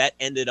your bet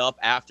ended up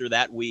after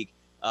that week.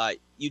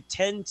 You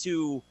tend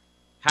to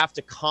have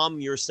to calm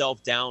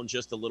yourself down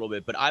just a little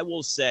bit. But I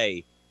will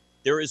say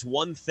there is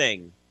one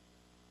thing.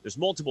 There's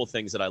multiple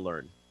things that I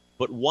learned.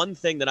 But one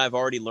thing that I've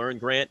already learned,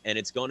 Grant, and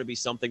it's going to be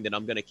something that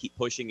I'm going to keep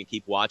pushing and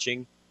keep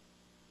watching,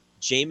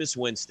 Jameis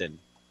Winston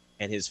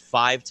and his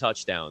 5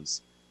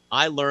 touchdowns.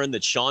 I learned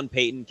that Sean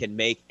Payton can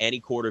make any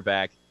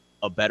quarterback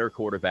a better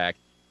quarterback.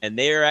 And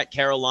they're at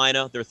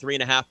Carolina. They're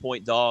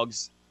 3.5-point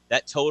dogs.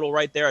 That total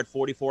right there at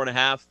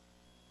 44.5,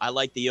 I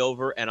like the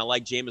over, and I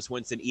like Jameis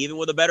Winston. Even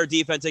with a better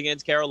defense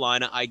against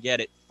Carolina, I get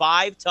it.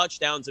 5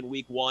 touchdowns in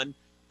week 1.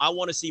 I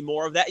want to see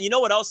more of that. You know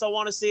what else I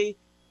want to see?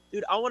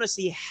 Dude, I want to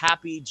see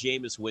happy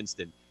Jameis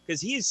Winston because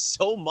he is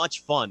so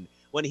much fun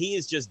when he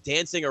is just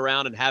dancing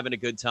around and having a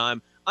good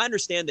time. I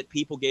understand that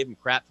people gave him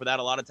crap for that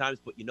a lot of times,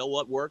 but you know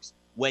what works?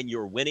 When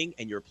you're winning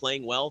and you're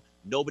playing well,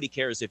 nobody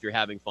cares if you're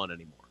having fun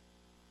anymore.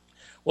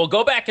 Well,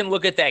 go back and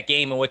look at that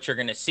game, and what you're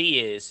going to see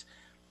is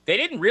they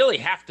didn't really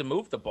have to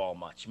move the ball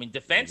much. I mean,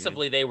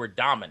 defensively, they were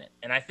dominant.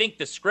 And I think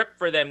the script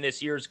for them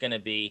this year is going to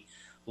be,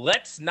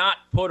 let's not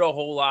put a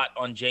whole lot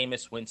on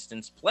Jameis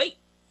Winston's plate.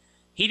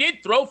 He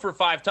did throw for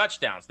 5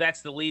 touchdowns.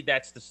 That's the lead.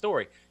 That's the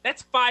story.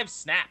 That's 5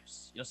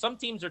 snaps. You know, some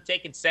teams are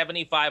taking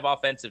 75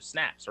 offensive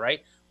snaps,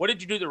 right? What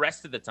did you do the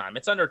rest of the time?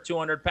 It's under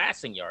 200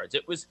 passing yards.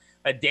 It was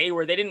a day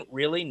where they didn't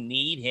really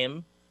need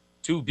him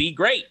to be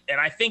great.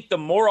 And I think the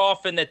more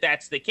often that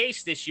that's the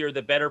case this year,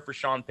 the better for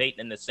Sean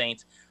Payton and the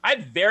Saints. I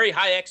had very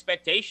high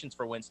expectations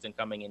for Winston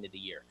coming into the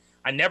year.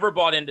 I never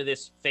bought into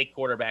this fake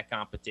quarterback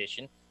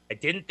competition. I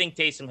didn't think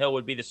Taysom Hill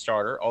would be the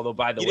starter, although,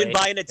 by the way... You didn't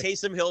buy into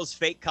Taysom Hill's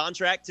fake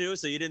contract, too?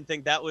 So you didn't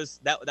think that was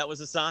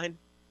a sign?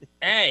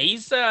 Hey,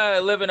 he's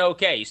living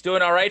okay. He's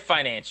doing all right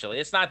financially.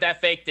 It's not that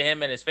fake to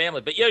him and his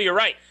family. But, you're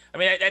right. I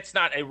mean, that's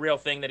not a real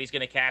thing that he's going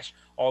to cash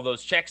all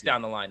those checks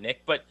down the line,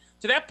 Nick. But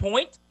to that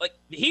point, like,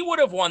 he would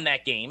have won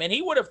that game, and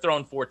he would have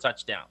thrown 4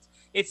 touchdowns.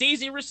 It's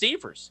easy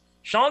receivers.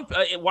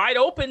 Wide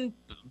open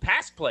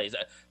pass plays.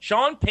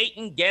 Sean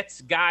Payton gets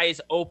guys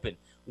open.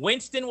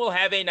 Winston will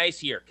have a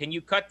nice year. Can you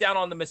cut down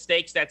on the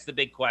mistakes? That's the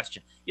big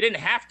question. You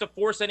didn't have to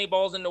force any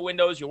balls into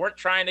windows. You weren't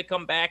trying to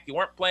come back. You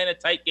weren't playing a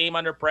tight game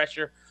under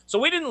pressure. So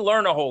we didn't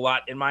learn a whole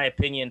lot, in my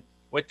opinion,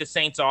 with the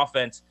Saints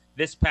offense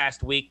this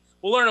past week.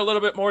 We'll learn a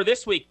little bit more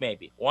this week,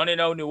 maybe.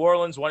 1-0 New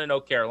Orleans,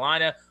 1-0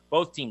 Carolina.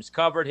 Both teams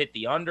covered, hit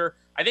the under.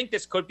 I think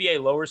this could be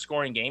a lower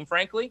scoring game,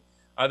 frankly.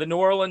 The New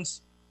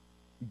Orleans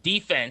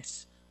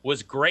defense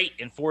was great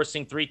in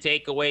forcing 3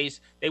 takeaways.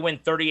 They win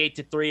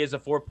 38-3 as a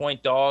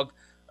 4-point dog.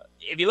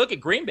 If you look at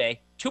Green Bay,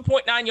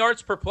 2.9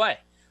 yards per play.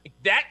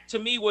 That, to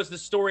me, was the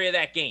story of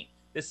that game.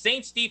 The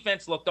Saints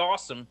defense looked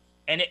awesome,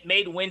 and it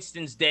made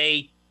Winston's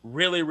day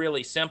really,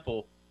 really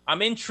simple.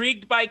 I'm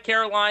intrigued by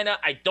Carolina.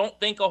 I don't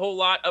think a whole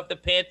lot of the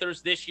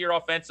Panthers this year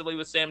offensively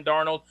with Sam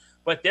Darnold,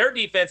 but their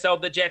defense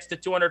held the Jets to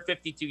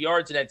 252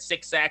 yards and had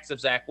 6 sacks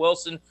of Zach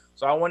Wilson.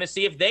 So I want to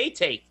see if they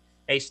take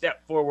a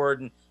step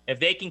forward and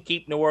if they can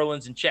keep New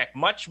Orleans in check.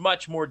 Much,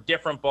 much more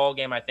different ball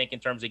game, I think, in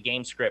terms of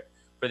game script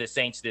for the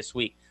Saints this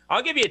week.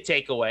 I'll give you a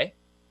takeaway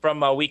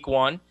from week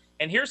 1.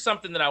 And here's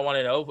something that I want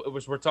to know.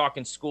 We're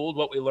talking schooled,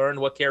 what we learned,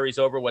 what carries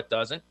over, what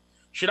doesn't.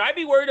 Should I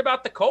be worried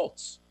about the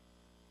Colts?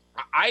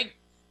 I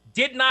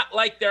did not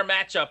like their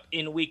matchup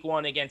in week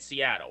 1 against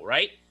Seattle,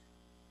 right?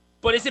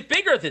 But is it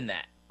bigger than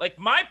that? Like,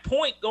 my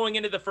point going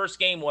into the first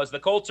game was the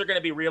Colts are going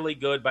to be really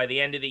good by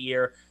the end of the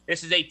year.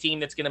 This is a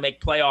team that's going to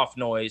make playoff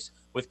noise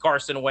with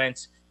Carson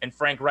Wentz and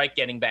Frank Reich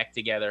getting back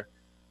together.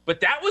 But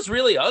that was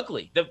really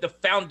ugly. The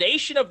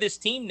foundation of this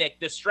team, Nick,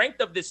 the strength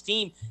of this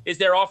team is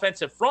their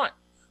offensive front.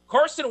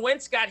 Carson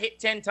Wentz got hit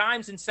 10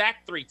 times and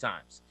sacked 3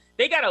 times.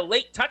 They got a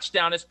late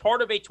touchdown as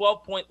part of a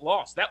 12-point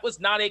loss. That was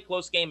not a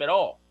close game at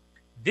all.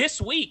 This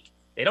week,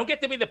 they don't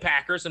get to be the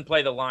Packers and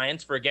play the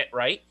Lions for a get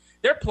right.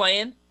 They're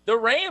playing the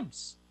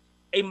Rams.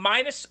 A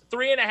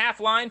 -3.5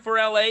 line for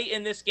LA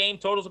in this game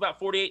totals about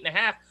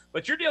 48.5.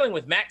 But you're dealing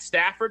with Matt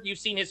Stafford. You've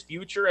seen his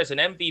future as an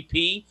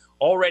MVP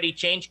already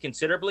change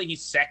considerably.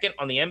 He's second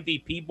on the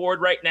MVP board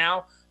right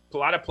now. A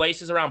lot of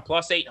places around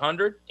plus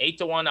 800,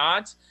 8-1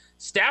 odds.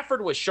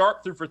 Stafford was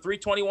sharp, threw for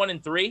 321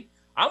 and 3.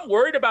 I'm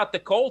worried about the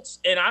Colts,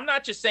 and I'm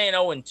not just saying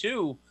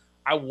 0-2.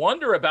 I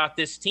wonder about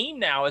this team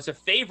now as a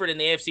favorite in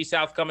the AFC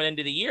South coming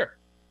into the year.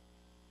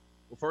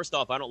 Well, first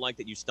off, I don't like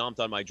that you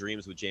stomped on my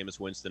dreams with Jameis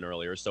Winston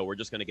earlier, so we're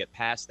just going to get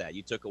past that.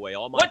 You took away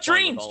all my What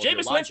dreams?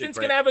 Jameis Winston's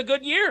going to have a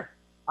good year.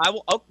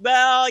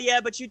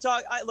 But you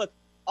talk. Look,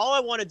 all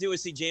I want to do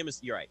is see Jameis.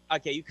 You're right.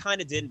 Okay, you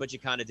kind of didn't, but you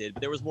kind of did. But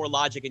there was more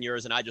logic in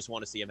yours, and I just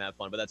want to see him have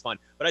fun, but that's fine.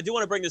 But I do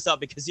want to bring this up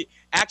because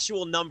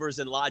actual numbers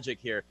and logic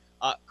here.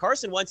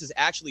 Carson Wentz is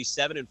actually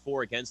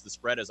 7-4 against the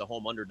spread as a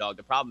home underdog.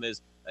 The problem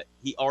is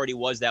he already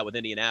was that with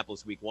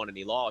Indianapolis week 1, and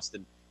he lost.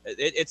 And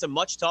it's a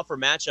much tougher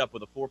matchup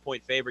with a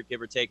 4-point favorite,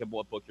 give or take, of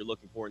what book you're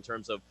looking for in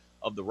terms of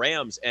the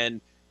Rams.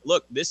 And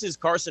look, this is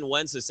Carson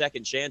Wentz's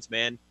second chance,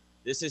 man.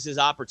 This is his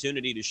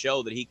opportunity to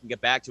show that he can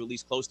get back to at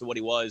least close to what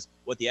he was,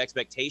 what the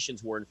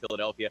expectations were in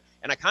Philadelphia.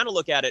 And I kind of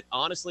look at it,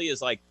 honestly,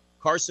 as like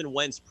Carson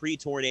Wentz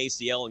pre-torn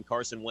ACL and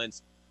Carson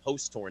Wentz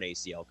post-torn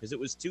ACL, because it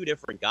was 2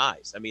 different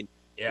guys. I mean,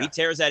 He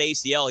tears that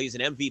ACL. He's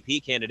an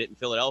MVP candidate in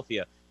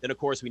Philadelphia. then of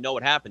course we know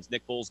what happens.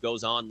 Nick Foles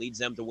goes on, leads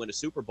them to win a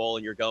Super Bowl,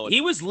 and you're going.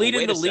 He was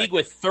leading the league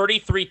with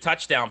 33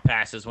 touchdown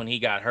passes when he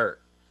got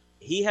hurt.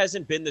 He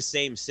hasn't been the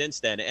same since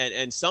then,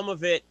 and some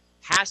of it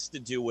has to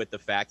do with the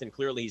fact, and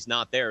clearly he's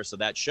not there, so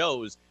that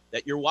shows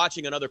that you're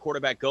watching another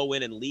quarterback go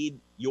in and lead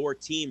your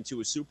team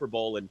to a Super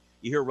Bowl, and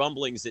you hear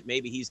rumblings that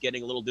maybe he's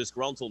getting a little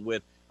disgruntled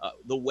with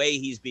the way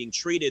he's being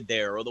treated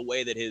there, or the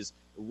way that his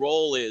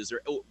role is,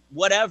 or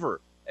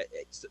whatever.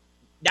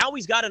 Now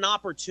he's got an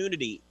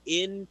opportunity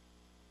in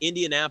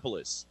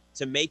Indianapolis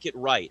to make it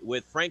right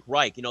with Frank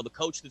Reich, the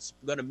coach that's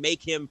going to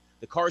make him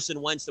the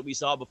Carson Wentz that we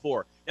saw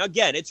before. Now,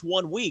 again, it's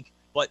 1 week,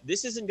 but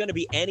this isn't going to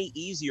be any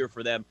easier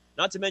for them.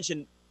 Not to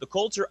mention the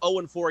Colts are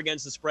 0-4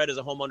 against the spread as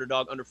a home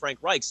underdog under Frank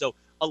Reich. So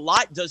a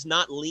lot does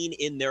not lean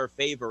in their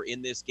favor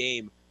in this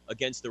game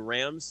against the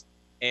Rams.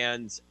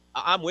 And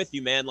I'm with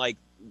you, man. Like,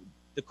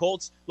 the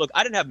Colts, look,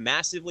 I didn't have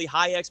massively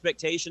high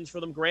expectations for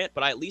them, Grant,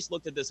 but I at least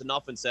looked at this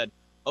enough and said,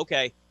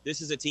 okay,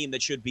 this is a team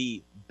that should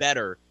be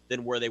better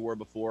than where they were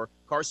before.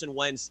 Carson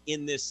Wentz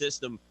in this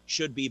system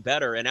should be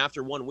better. And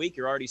after 1 week,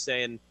 you're already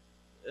saying,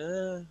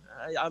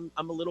 I'm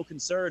a little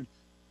concerned.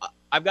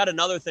 I've got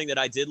another thing that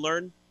I did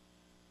learn.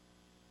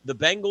 The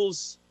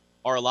Bengals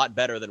are a lot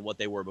better than what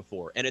they were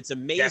before. And it's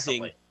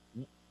amazing. Definitely.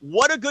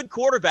 What a good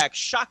quarterback.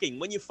 Shocking.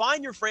 When you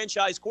find your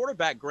franchise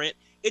quarterback, Grant,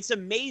 it's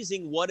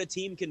amazing what a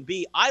team can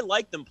be. I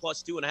like them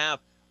plus 2.5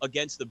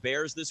 against the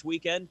Bears this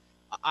weekend.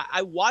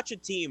 I watch a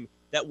team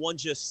that won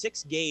just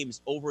 6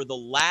 games over the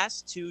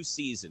last 2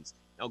 seasons.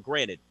 Now,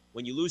 granted,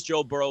 when you lose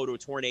Joe Burrow to a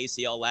torn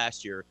ACL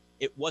last year,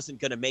 it wasn't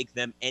going to make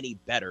them any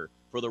better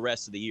for the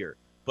rest of the year.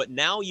 But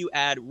now you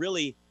add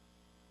really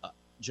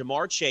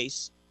Jamar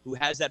Chase, who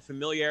has that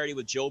familiarity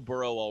with Joe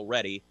Burrow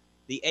already.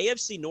 The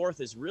AFC North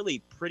is really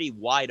pretty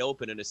wide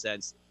open in a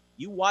sense.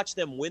 You watch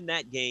them win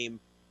that game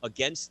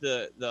against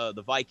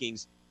the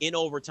Vikings in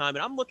overtime,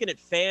 and I'm looking at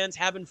fans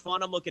having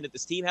fun. I'm looking at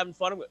this team having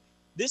fun.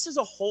 This is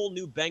a whole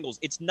new Bengals.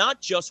 It's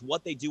not just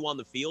what they do on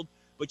the field,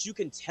 but you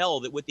can tell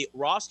that with the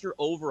roster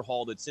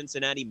overhaul that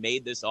Cincinnati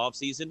made this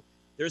offseason,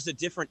 there's a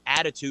different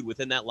attitude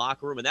within that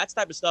locker room. And that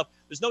type of stuff,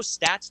 there's no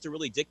stats to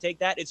really dictate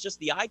that. It's just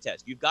the eye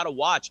test. You've got to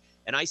watch.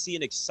 And I see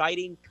an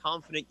exciting,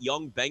 confident,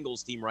 young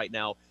Bengals team right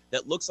now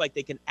that looks like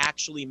they can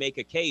actually make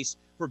a case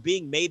for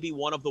being maybe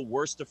one of the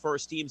worst to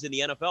first teams in the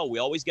NFL. We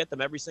always get them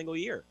every single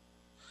year.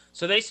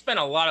 So they spent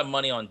a lot of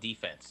money on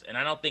defense, and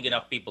I don't think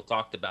enough people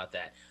talked about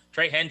that.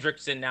 Trey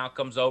Hendrickson now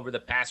comes over, the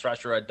pass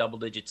rusher at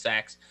double-digit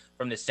sacks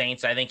from the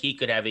Saints. I think he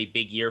could have a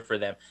big year for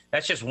them.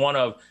 That's just one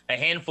of a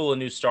handful of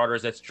new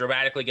starters that's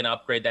dramatically going to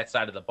upgrade that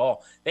side of the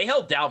ball. They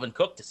held Dalvin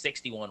Cook to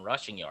 61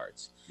 rushing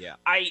yards. Yeah.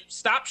 I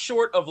stopped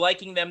short of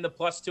liking them the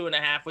plus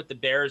 2.5 with the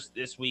Bears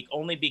this week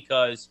only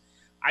because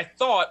I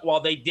thought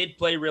while they did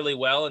play really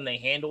well and they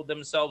handled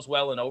themselves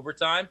well in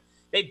overtime,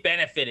 they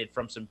benefited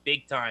from some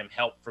big-time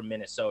help from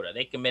Minnesota.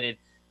 They committed,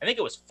 I think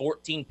it was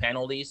 14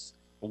 penalties,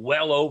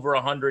 well over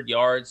 100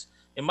 yards.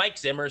 And Mike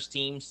Zimmer's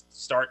teams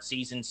start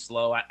season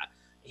slow.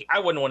 I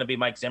wouldn't want to be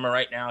Mike Zimmer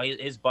right now.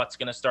 His butt's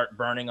going to start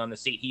burning on the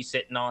seat he's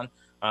sitting on.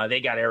 They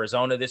got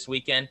Arizona this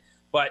weekend.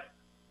 But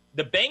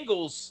the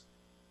Bengals,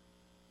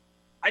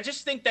 I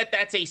just think that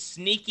that's a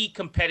sneaky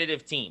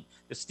competitive team.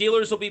 The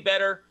Steelers will be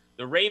better.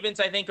 The Ravens,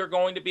 I think, are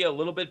going to be a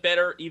little bit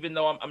better, even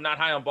though I'm not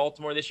high on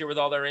Baltimore this year with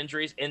all their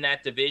injuries in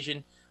that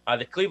division.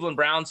 The Cleveland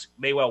Browns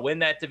may well win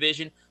that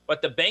division,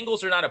 but the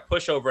Bengals are not a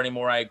pushover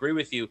anymore. I agree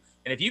with you.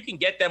 And if you can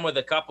get them with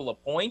a couple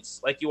of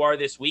points like you are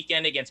this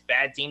weekend against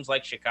bad teams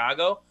like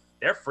Chicago,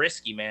 they're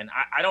frisky, man.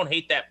 I don't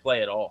hate that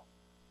play at all.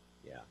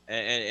 Yeah,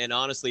 and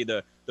honestly,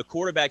 the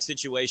quarterback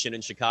situation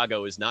in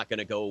Chicago is not going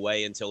to go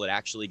away until it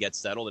actually gets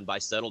settled. And by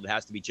settled, it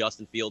has to be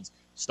Justin Fields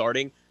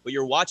starting. But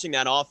you're watching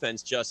that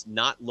offense just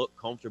not look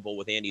comfortable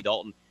with Andy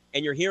Dalton.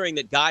 And you're hearing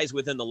that guys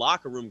within the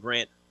locker room,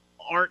 Grant,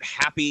 aren't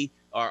happy,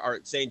 are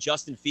saying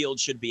Justin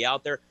Fields should be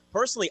out there.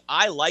 Personally,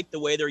 I like the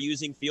way they're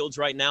using Fields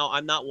right now.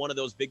 I'm not one of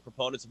those big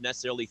proponents of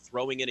necessarily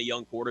throwing in a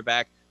young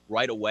quarterback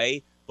right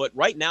away. But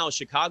right now,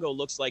 Chicago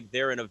looks like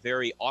they're in a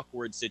very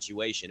awkward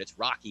situation. It's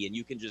rocky, and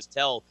you can just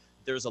tell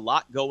there's a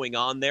lot going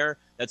on there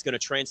that's going to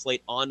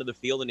translate onto the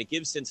field, and it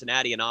gives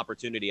Cincinnati an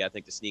opportunity, I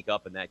think, to sneak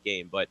up in that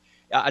game. But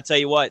I tell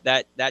you what,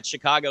 that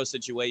Chicago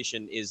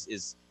situation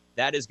is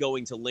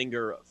going to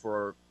linger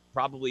for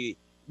probably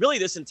really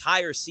this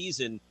entire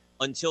season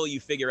until you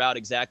figure out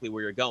exactly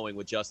where you're going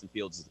with Justin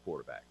Fields as the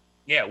quarterback.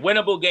 Yeah,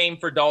 winnable game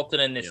for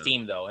Dalton and this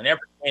team, though. And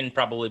every win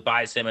probably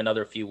buys him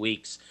another few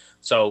weeks.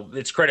 So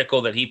it's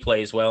critical that he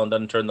plays well and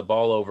doesn't turn the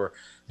ball over.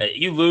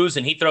 You lose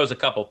and he throws a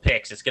couple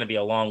picks, it's going to be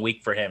a long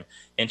week for him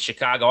in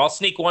Chicago. I'll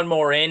sneak one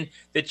more in.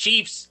 The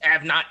Chiefs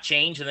have not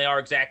changed, and they are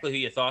exactly who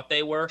you thought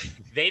they were.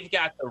 They've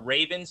got the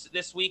Ravens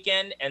this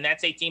weekend, and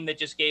that's a team that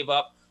just gave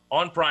up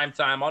on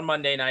primetime on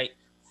Monday night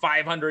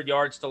 500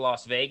 yards to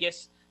Las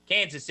Vegas.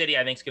 Kansas City,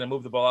 I think, is going to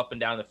move the ball up and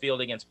down the field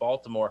against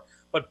Baltimore.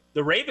 But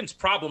the Ravens'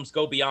 problems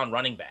go beyond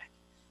running back.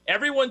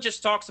 Everyone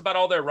just talks about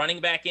all their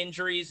running back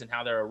injuries and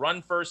how they're a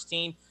run-first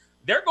team.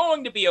 They're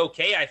going to be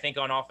okay, I think,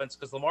 on offense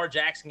because Lamar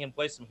Jackson can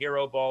play some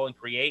hero ball and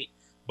create,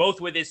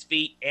 both with his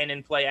feet and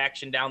in play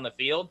action down the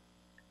field.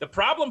 The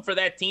problem for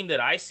that team that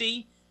I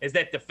see is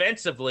that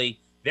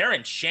defensively, they're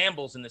in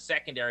shambles in the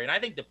secondary. And I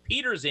think the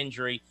Peters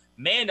injury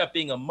may end up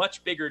being a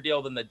much bigger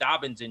deal than the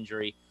Dobbins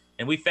injury.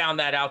 And we found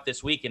that out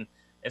this week. And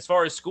as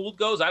far as School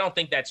goes, I don't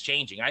think that's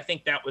changing. I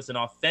think that was an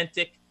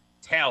authentic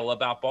tell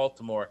about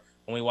Baltimore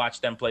when we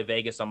watched them play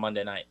Vegas on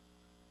Monday night.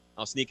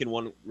 I'll sneak in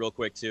one real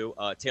quick, too.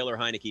 Taylor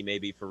Heineke may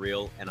be for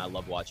real, and I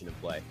love watching him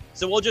play.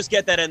 So we'll just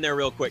get that in there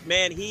real quick.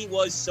 Man, he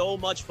was so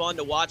much fun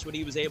to watch what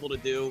he was able to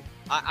do.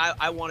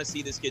 I want to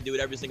see this kid do it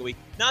every single week,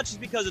 not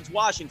just because it's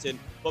Washington,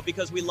 but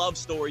because we love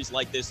stories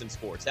like this in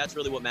sports. That's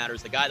really what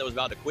matters. The guy that was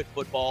about to quit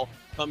football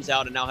comes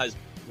out and now has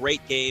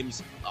great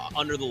games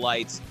under the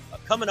lights.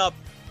 Coming up,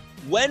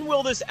 when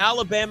will this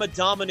Alabama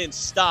dominance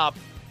stop?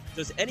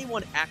 Does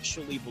anyone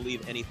actually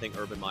believe anything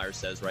Urban Meyer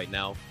says right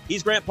now?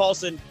 He's Grant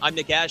Paulson. I'm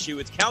Nick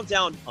Ashew. It's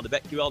Countdown on the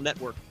BetQL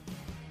Network.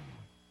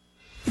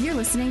 You're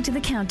listening to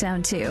The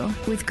Countdown 2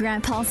 with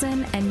Grant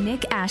Paulson and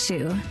Nick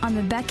Ashew on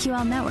the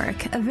BetQL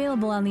Network,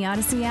 available on the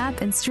Odyssey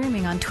app and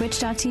streaming on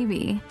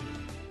twitch.tv.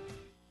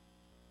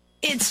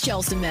 It's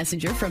Chelsea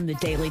Messenger from the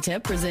Daily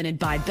Tip presented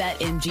by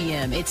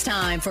BetMGM. It's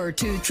time for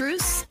 2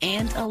 truths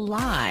and a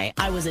lie.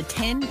 I was a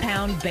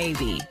 10-pound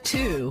baby.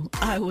 2,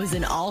 I was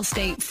an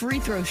all-state free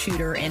throw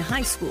shooter in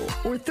high school.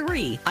 Or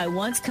 3, I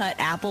once cut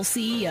Apple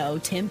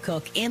CEO Tim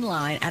Cook in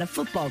line at a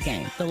football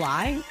game. The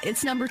lie?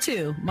 It's number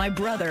 2. My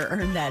brother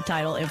earned that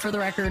title. And for the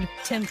record,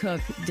 Tim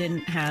Cook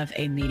didn't have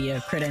a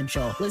media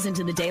credential. Listen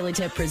to the Daily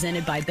Tip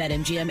presented by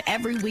BetMGM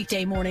every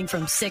weekday morning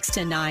from 6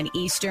 to 9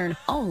 Eastern,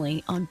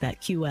 only on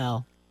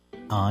BetQL.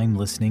 I'm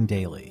Listening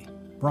Daily,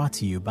 brought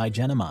to you by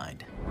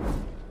Genimind.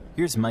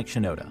 Here's Mike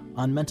Shinoda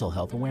on mental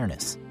health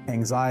awareness.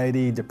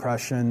 Anxiety,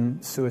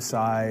 depression,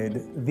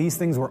 suicide, these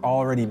things were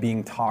already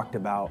being talked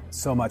about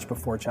so much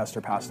before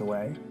Chester passed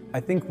away. I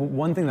think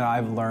one thing that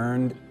I've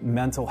learned,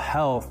 mental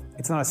health,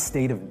 it's not a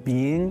state of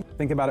being.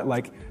 Think about it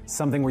like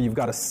something where you've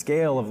got a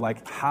scale of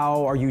like,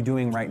 how are you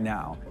doing right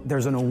now?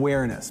 There's an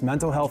awareness.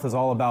 Mental health is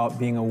all about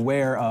being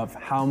aware of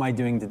how am I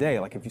doing today?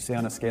 Like if you say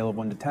on a scale of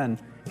 1 to 10,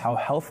 how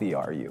healthy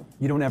are you?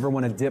 You don't ever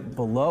want to dip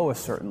below a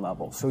certain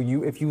level. So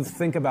if you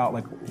think about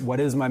like, what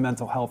is my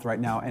mental health right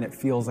now? And it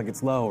feels like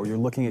it's low, or you're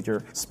looking at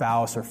your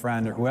spouse or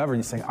friend or whoever, and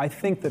you're saying, I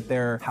think that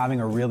they're having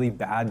a really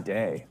bad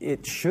day.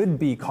 It should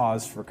be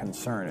cause for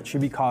concern. It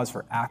should be cause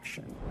for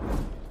action.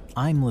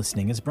 I'm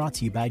Listening is brought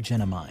to you by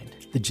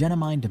Genimind, the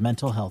Genimind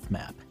Mental Health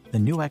Map, the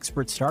new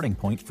expert starting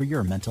point for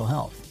your mental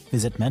health.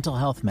 Visit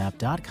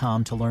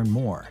mentalhealthmap.com to learn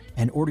more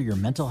and order your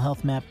Mental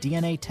Health Map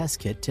DNA test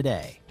kit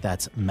today.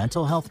 That's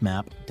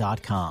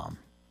mentalhealthmap.com.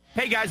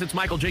 Hey guys, it's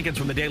Michael Jenkins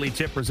from the Daily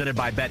Tip presented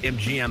by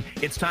BetMGM.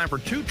 It's time for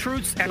 2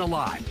 truths and a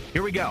lie.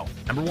 Here we go.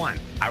 Number 1,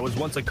 I was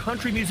once a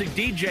country music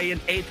DJ in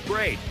 8th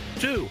grade.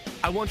 2,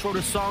 I once wrote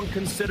a song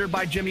considered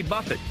by Jimmy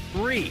Buffett.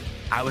 3,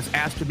 I was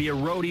asked to be a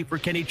roadie for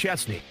Kenny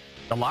Chesney.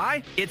 The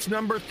lie? It's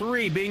number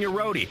 3, being a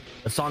roadie.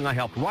 The song I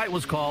helped write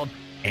was called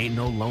Ain't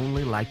No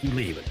Lonely Like You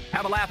Leavin'.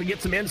 Have a laugh and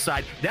get some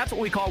insight. That's what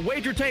we call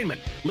wagertainment.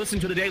 Listen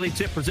to the Daily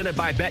Tip presented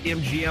by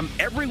BetMGM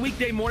every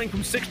weekday morning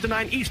from 6 to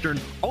 9 Eastern,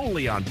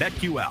 only on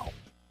BetQL.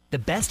 The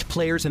best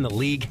players in the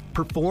league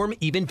perform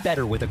even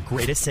better with a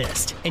great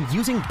assist. And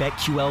using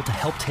BetQL to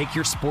help take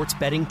your sports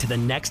betting to the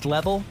next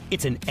level,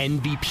 it's an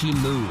MVP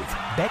move.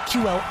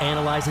 BetQL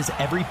analyzes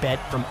every bet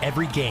from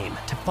every game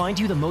to find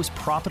you the most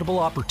profitable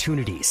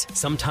opportunities.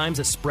 Sometimes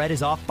a spread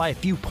is off by a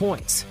few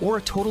points, or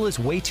a total is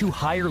way too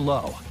high or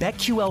low.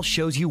 BetQL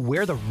shows you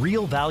where the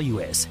real value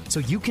is, so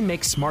you can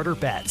make smarter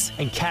bets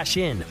and cash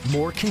in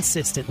more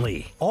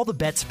consistently. All the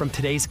bets from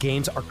today's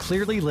games are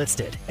clearly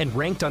listed and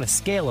ranked on a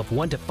scale of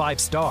 1 to 5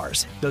 stars.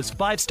 Those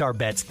 5-star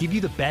bets give you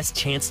the best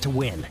chance to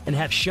win and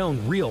have shown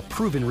real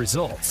proven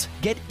results.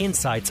 Get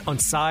insights on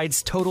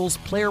sides, totals,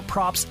 player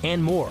props,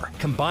 and more,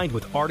 combined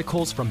with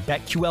articles from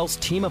BetQL's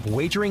team of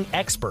wagering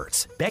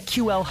experts.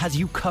 BetQL has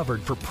you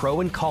covered for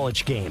pro and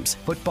college games,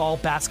 football,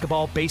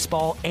 basketball,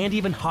 baseball, and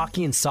even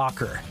hockey and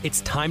soccer.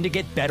 It's time to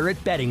get better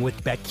at betting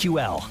with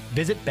BetQL.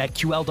 Visit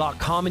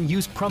BetQL.com and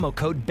use promo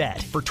code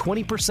BET for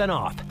 20%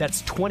 off.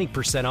 That's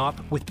 20% off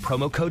with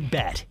promo code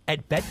BET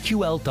at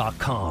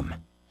BetQL.com.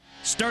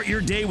 Start your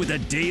day with a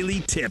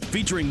Daily Tip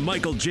featuring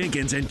Michael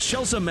Jenkins and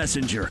Chelsea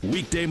Messenger.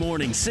 Weekday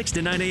morning, 6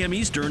 to 9 a.m.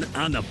 Eastern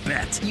on the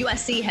Bet.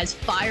 USC has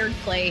fired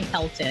Clay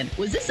Helton.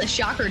 Was this a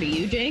shocker to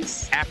you,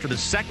 Jinx? After the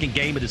second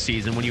game of the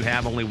season, when you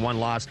have only 1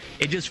 loss,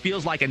 it just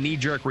feels like a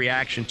knee-jerk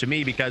reaction to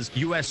me because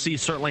USC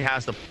certainly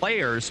has the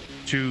players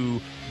to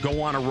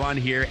go on a run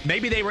here.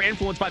 Maybe they were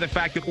influenced by the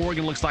fact that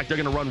Oregon looks like they're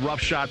going to run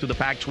roughshod through the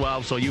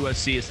Pac-12, so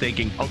USC is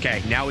thinking,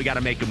 okay, now we got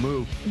to make a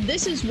move.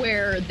 This is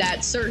where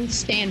that certain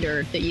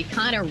standard that you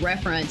kind of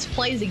reference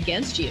plays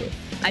against you.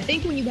 I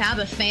think when you have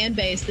a fan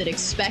base that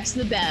expects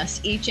the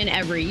best each and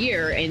every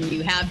year and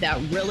you have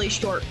that really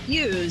short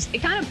fuse, it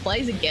kind of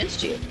plays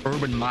against you.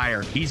 Urban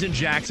Meyer, he's in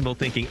Jacksonville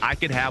thinking, I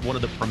could have one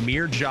of the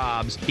premier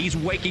jobs. He's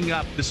waking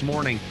up this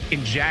morning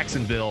in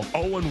Jacksonville,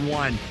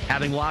 0-1,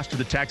 having lost to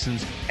the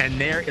Texans,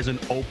 and there is an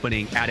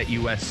opening out at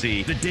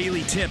USC. The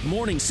Daily Tip,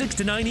 morning 6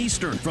 to 9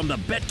 Eastern from the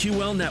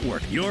BetQL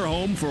Network, your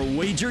home for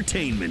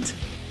wagertainment.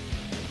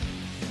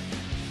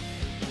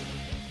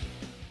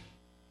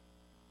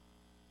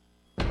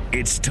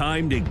 It's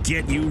time to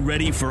get you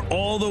ready for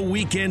all the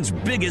weekend's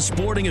biggest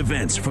sporting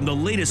events, from the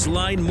latest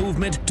line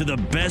movement to the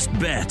best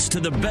bets to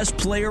the best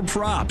player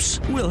props.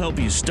 We'll help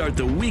you start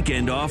the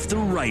weekend off the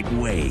right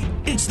way.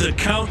 It's the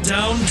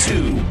Countdown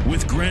 2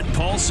 with Grant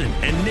Paulson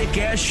and Nick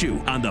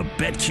Ashew on the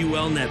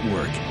BetQL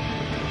Network.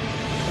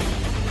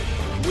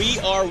 We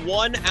are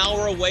 1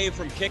 hour away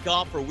from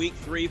kickoff for Week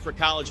 3 for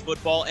college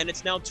football, and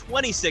it's now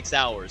 26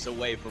 hours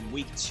away from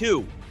Week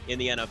 2 in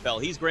the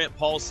NFL. He's Grant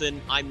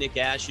Paulson. I'm Nick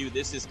Ashew.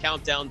 This is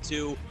Countdown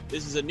 2.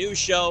 This is a new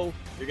show.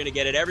 You're going to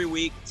get it every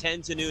week,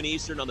 10 to noon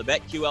Eastern on the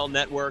BetQL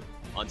Network,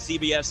 on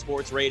CBS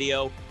Sports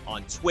Radio,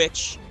 on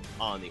Twitch,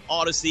 on the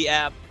Odyssey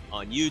app,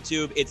 on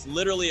YouTube. It's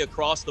literally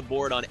across the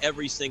board on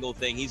every single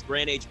thing. He's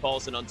Grant H.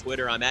 Paulson on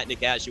Twitter. I'm at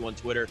Nick Ashew on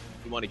Twitter. If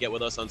you want to get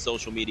with us on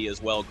social media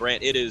as well.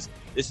 Grant, this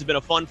has been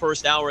a fun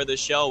first hour of the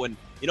show. And,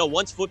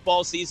 once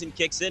football season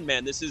kicks in,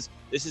 man, this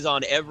is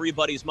on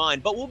everybody's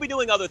mind. But we'll be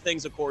doing other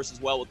things, of course, as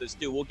well with this,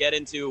 too. We'll get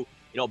into,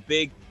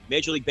 big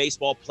Major League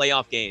Baseball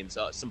playoff games,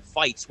 some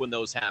fights when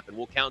those happen.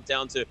 We'll count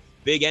down to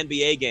big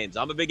NBA games.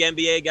 I'm a big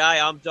NBA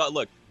guy.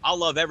 Look, I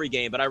love every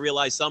game, but I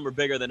realize some are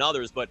bigger than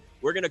others. But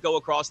we're going to go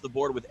across the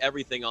board with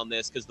everything on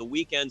this because the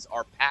weekends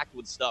are packed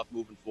with stuff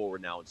moving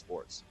forward now in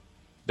sports.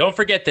 Don't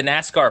forget the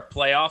NASCAR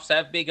playoffs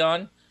have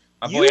begun.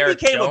 You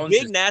became a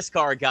big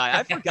NASCAR guy.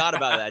 I forgot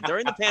about that.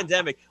 During the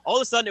pandemic, all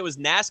of a sudden it was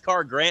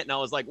NASCAR Grant, and I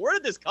was like, where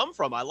did this come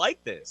from? I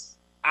like this.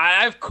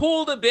 I've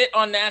cooled a bit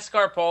on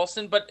NASCAR,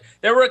 Paulson, but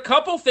there were a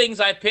couple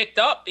things I picked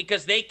up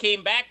because they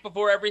came back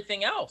before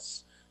everything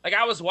else. Like,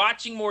 I was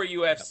watching more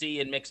UFC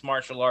and mixed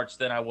martial arts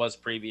than I was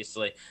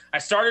previously. I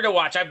started to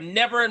watch. I've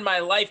never in my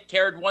life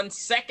cared 1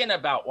 second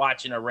about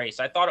watching a race.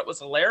 I thought it was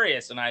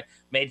hilarious, and I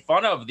made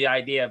fun of the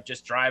idea of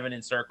just driving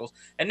in circles.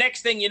 And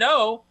next thing you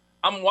know,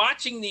 I'm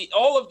watching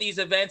all of these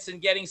events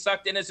and getting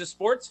sucked in as a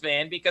sports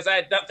fan because I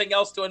had nothing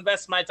else to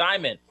invest my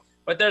time in.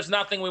 But there's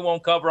nothing we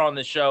won't cover on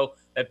the show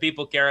that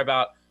people care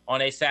about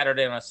on a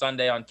Saturday and a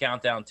Sunday on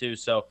Countdown 2.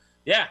 So,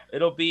 yeah,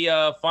 it'll be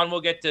fun.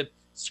 We'll get to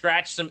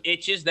scratch some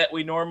itches that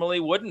we normally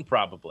wouldn't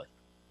probably.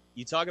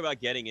 You talk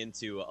about getting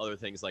into other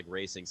things like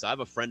racing. So I have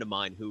a friend of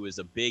mine who is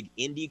a big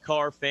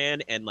IndyCar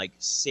fan and like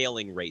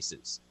sailing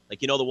races. Like,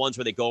 the ones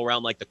where they go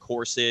around like the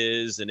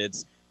courses and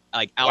it's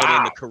like out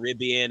in the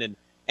Caribbean and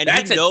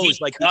that's he knows a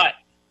deep like cut.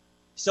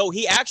 So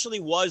he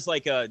actually was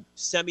like a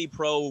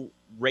semi-pro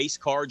race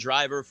car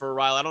driver for a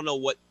while. I don't know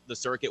what the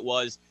circuit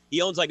was. He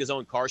owns like his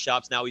own car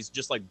shops now. He's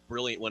just like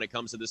brilliant when it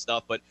comes to this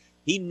stuff, but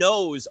he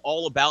knows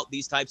all about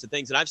these types of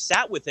things. And I've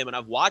sat with him and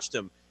I've watched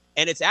him,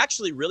 and it's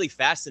actually really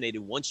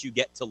fascinating once you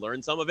get to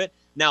learn some of it.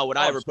 Now, would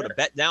I ever put a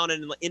bet down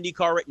in an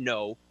IndyCar?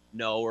 No,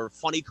 or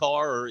funny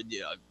car or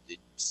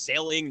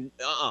sailing.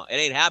 It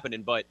ain't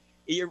happening. But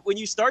when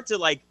you start to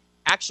like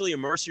actually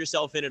immerse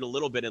yourself in it a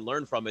little bit and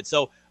learn from it.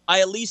 So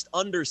I at least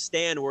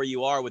understand where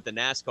you are with the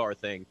NASCAR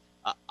thing.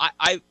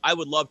 I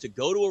would love to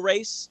go to a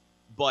race,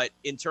 but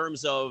in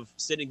terms of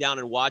sitting down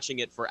and watching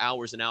it for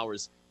hours and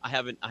hours, I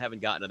haven't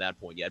gotten to that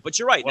point yet. But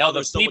you're right. Well, now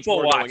there's so much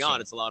more going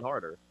on. It's a lot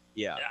harder.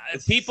 Yeah.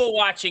 People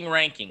watching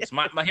rankings.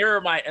 Here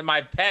are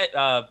my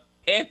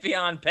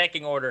Pantheon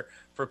pecking order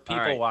for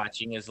people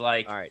watching is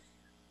like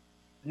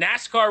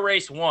NASCAR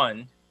race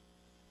 1,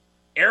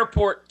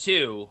 airport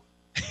 2,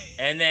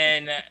 and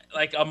then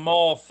like a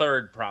mall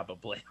 3rd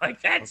probably. Like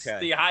that's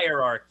the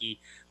hierarchy.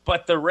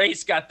 But the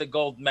race got the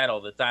gold medal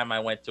the time I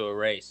went to a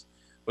race,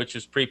 which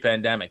was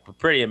pre-pandemic, but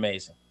pretty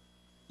amazing.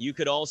 You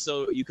could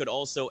also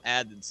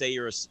add, say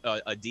you're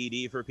a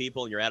DD for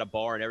people and you're at a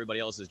bar and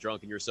everybody else is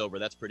drunk and you're sober.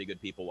 That's pretty good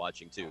people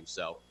watching too.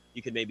 So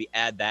you can maybe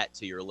add that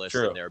to your list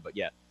in there. But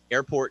yeah,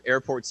 airport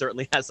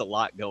certainly has a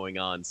lot going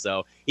on.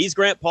 So he's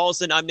Grant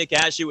Paulson. I'm Nick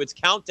Ashew. It's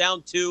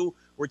Countdown 2.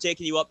 We're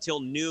taking you up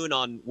till noon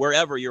on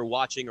wherever you're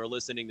watching or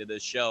listening to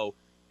this show.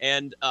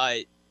 And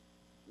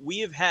we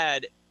have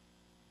had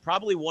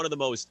probably one of the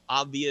most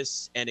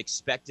obvious and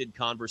expected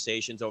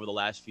conversations over the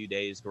last few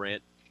days,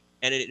 Grant.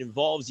 And it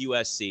involves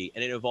USC,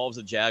 and it involves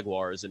the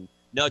Jaguars. And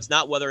no, it's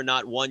not whether or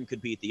not one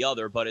could beat the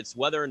other, but it's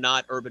whether or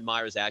not Urban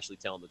Meyer is actually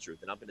telling the truth.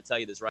 And I'm going to tell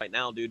you this right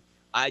now, dude.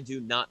 I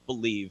do not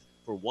believe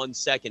for 1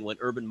 second when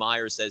Urban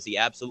Meyer says he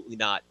absolutely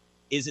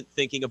isn't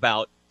thinking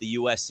about the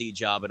USC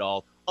job at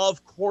all.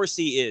 Of course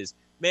he is.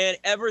 Man,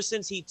 ever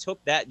since he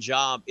took that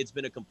job, it's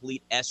been a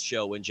complete S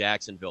show in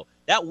Jacksonville.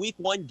 That week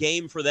 1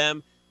 game for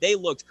them, they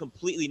looked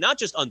completely not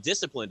just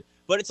undisciplined,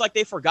 but it's like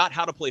they forgot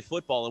how to play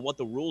football and what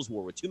the rules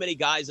were with too many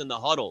guys in the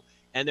huddle.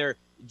 And they're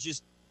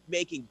just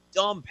making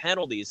dumb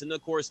penalties. And,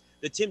 of course,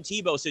 the Tim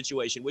Tebow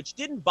situation, which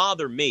didn't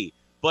bother me,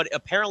 but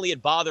apparently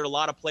it bothered a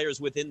lot of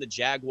players within the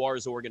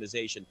Jaguars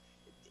organization.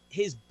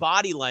 His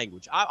body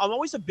language. I'm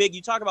always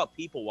you talk about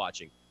people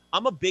watching.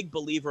 I'm a big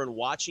believer in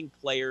watching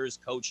players,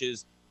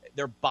 coaches,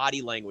 their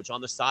body language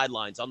on the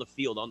sidelines, on the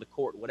field, on the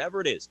court,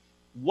 whatever it is.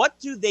 What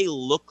do they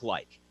look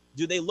like?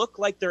 Do they look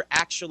like they're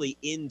actually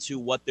into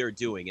what they're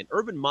doing? And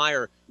Urban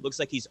Meyer looks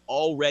like he's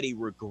already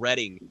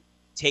regretting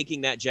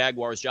taking that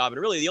Jaguars job.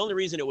 And really, the only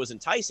reason it was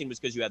enticing was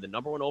because you had the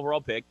number 1 overall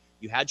pick.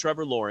 You had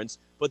Trevor Lawrence.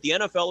 But the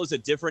NFL is a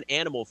different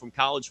animal from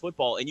college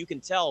football. And you can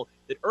tell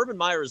that Urban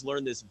Meyer has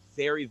learned this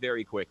very,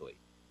 very quickly.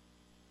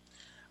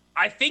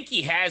 I think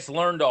he has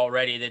learned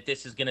already that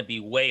this is going to be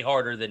way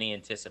harder than he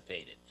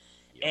anticipated.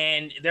 Yeah.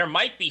 And there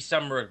might be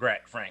some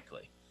regret,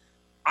 frankly.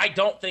 I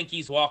don't think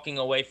he's walking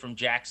away from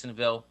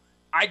Jacksonville.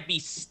 I'd be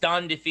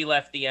stunned if he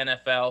left the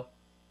NFL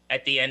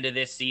at the end of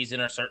this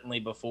season or certainly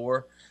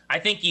before. I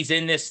think he's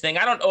in this thing.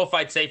 I don't know if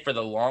I'd say for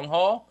the long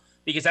haul,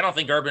 because I don't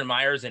think Urban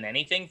Meyer's in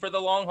anything for the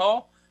long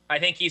haul. I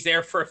think he's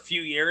there for a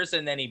few years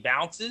and then he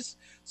bounces.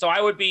 So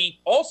I would be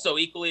also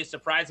equally as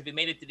surprised if he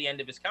made it to the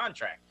end of his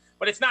contract.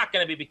 But it's not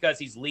going to be because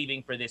he's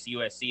leaving for this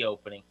USC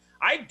opening.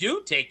 I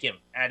do take him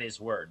at his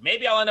word.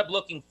 Maybe I'll end up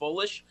looking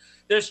foolish.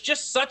 There's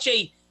just such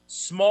a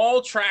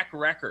small track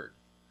record.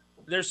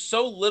 There's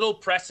so little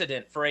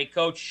precedent for a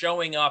coach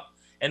showing up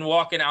and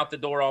walking out the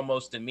door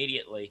almost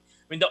immediately.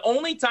 I mean, the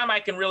only time I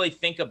can really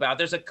think about,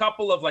 there's a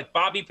couple of like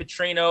Bobby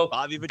Petrino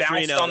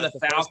bounced on the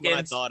Falcons. First one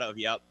I thought of,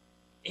 yep.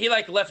 He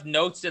left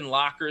notes in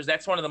lockers.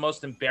 That's one of the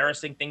most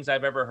embarrassing things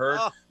I've ever heard.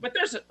 But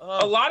there's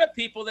a lot of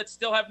people that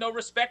still have no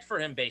respect for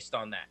him based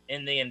on that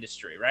in the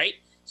industry, right?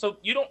 So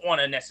you don't want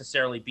to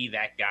necessarily be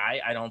that guy,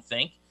 I don't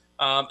think.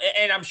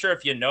 And I'm sure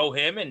if you know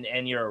him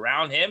and you're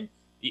around him,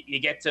 you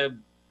get to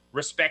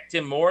respect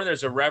him more.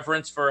 There's a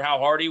reverence for how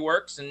hard he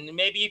works, and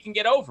maybe you can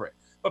get over it.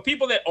 But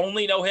people that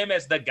only know him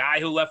as the guy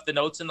who left the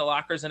notes in the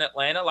lockers in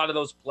Atlanta, a lot of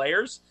those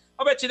players,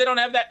 I'll bet you they don't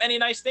have that many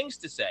nice things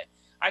to say.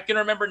 I can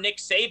remember Nick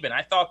Saban.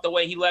 I thought the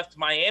way he left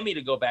Miami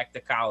to go back to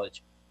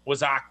college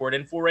was awkward.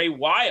 And for a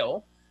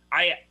while,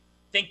 I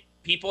think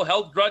people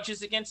held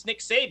grudges against Nick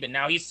Saban.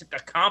 Now he's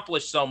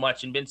accomplished so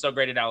much and been so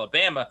great at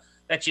Alabama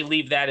that you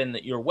leave that in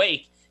your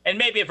wake. And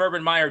maybe if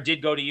Urban Meyer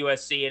did go to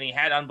USC and he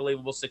had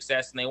unbelievable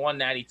success and they won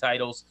natty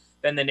titles,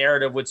 then the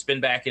narrative would spin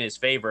back in his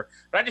favor.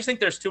 But I just think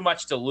there's too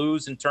much to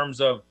lose in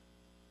terms of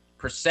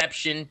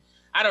perception.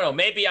 I don't know.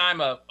 Maybe I'm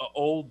a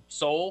old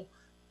soul.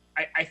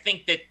 I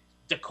think that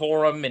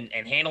decorum and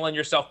handling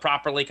yourself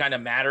properly kind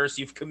of matters.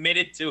 You've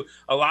committed to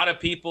a lot of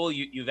people.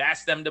 You've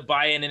asked them to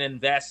buy in and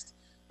invest.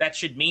 That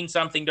should mean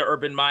something to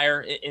Urban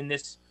Meyer in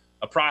this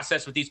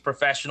process with these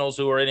professionals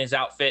who are in his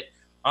outfit.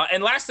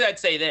 And lastly, I'd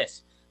say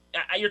this.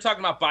 You're talking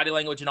about body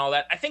language and all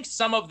that. I think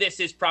some of this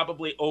is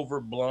probably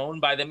overblown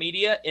by the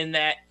media in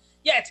that,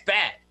 yeah, it's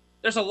bad.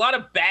 There's a lot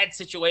of bad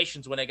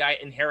situations when a guy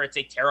inherits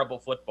a terrible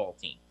football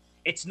team.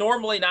 It's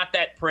normally not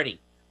that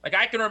pretty. Like,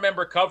 I can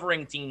remember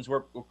covering teams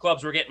where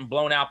clubs were getting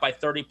blown out by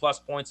 30-plus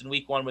points in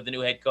week one with a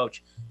new head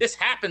coach. This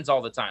happens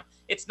all the time.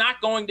 It's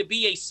not going to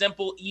be a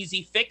simple,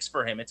 easy fix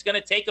for him. It's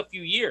going to take a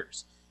few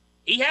years.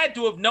 He had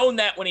to have known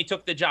that when he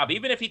took the job,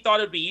 even if he thought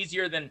it would be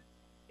easier than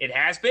it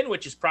has been,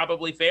 which is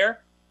probably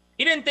fair.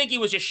 He didn't think he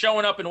was just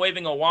showing up and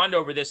waving a wand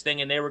over this thing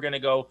and they were going to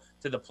go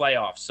to the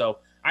playoffs. So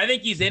I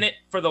think he's in it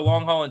for the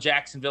long haul in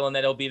Jacksonville and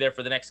that he'll be there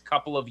for the next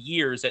couple of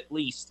years at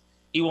least.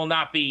 He will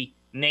not be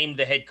named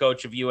the head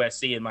coach of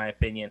USC, in my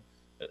opinion,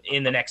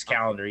 in the next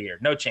calendar year.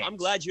 No chance. I'm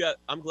glad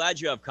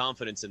you have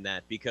confidence in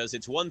that, because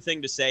it's one thing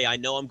to say, I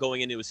know I'm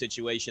going into a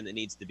situation that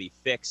needs to be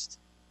fixed.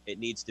 It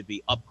needs to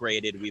be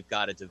upgraded. We've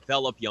got to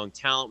develop young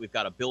talent. We've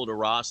got to build a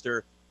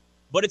roster.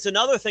 But it's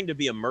another thing to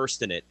be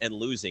immersed in it and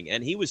losing.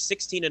 And he was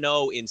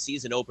 16-0 in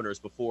season openers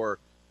before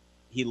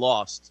he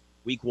lost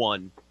week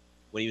one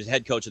when he was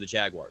head coach of the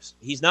Jaguars.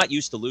 He's not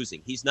used to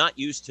losing. He's not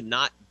used to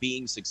not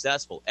being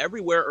successful.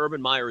 Everywhere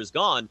Urban Meyer has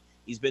gone,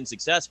 he's been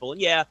successful. And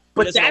yeah,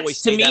 but he doesn't always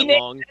stay that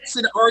long. That's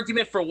an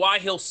argument for why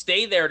he'll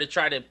stay there to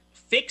try to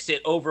fix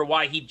it over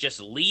why he'd just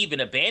leave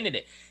and abandon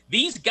it.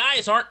 These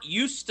guys aren't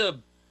used to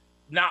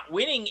not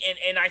winning.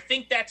 And I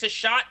think that's a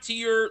shot to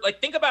your, like,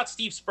 think about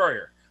Steve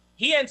Spurrier.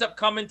 He ends up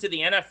coming to the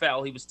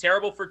NFL. He was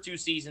terrible for 2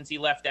 seasons. He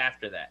left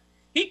after that.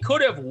 He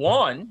could have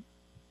won.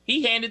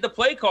 He handed the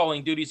play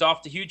calling duties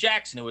off to Hugh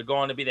Jackson, who would go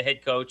on to be the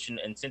head coach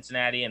in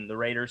Cincinnati and the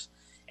Raiders.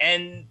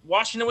 And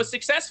Washington was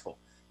successful.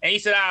 And he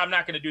said, I'm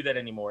not going to do that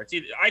anymore. It's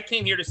either, I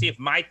came here to see if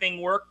my thing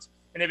worked,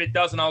 and if it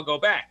doesn't, I'll go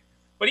back.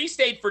 But he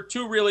stayed for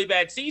 2 really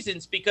bad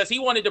seasons because he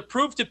wanted to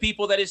prove to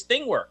people that his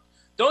thing worked.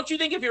 Don't you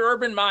think if you're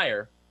Urban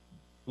Meyer,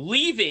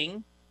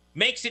 leaving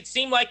makes it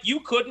seem like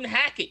you couldn't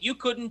hack it, you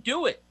couldn't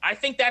do it? I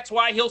think that's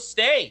why he'll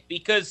stay,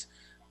 because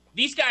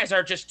these guys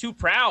are just too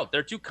proud.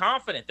 They're too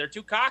confident. They're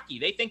too cocky.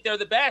 They think they're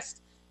the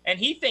best, and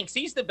he thinks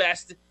he's the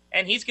best,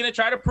 and he's going to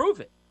try to prove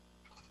it.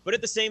 But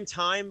at the same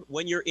time,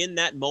 when you're in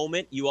that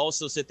moment, you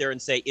also sit there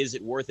and say, is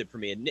it worth it for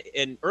me?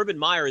 And Urban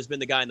Meyer has been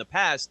the guy in the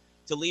past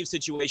to leave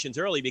situations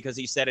early because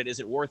he said it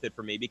isn't worth it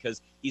for me,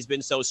 because he's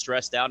been so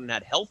stressed out and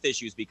had health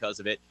issues because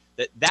of it,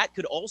 that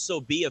could also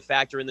be a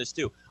factor in this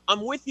too.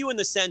 I'm with you in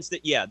the sense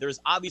that, yeah, there's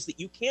obviously,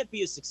 you can't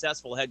be a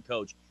successful head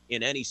coach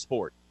in any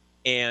sport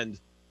and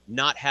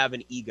not have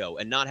an ego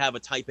and not have a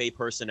type A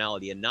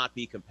personality and not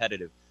be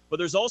competitive. But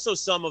there's also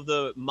some of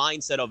the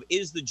mindset of,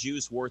 is the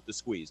juice worth the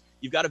squeeze?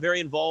 You've got a very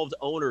involved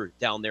owner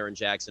down there in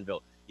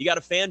Jacksonville. You got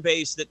a fan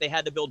base that they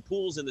had to build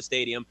pools in the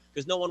stadium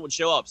because no one would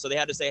show up. So they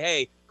had to say,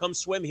 hey, come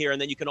swim here,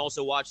 and then you can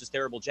also watch this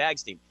terrible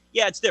Jags team.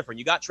 Yeah, it's different.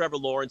 You got Trevor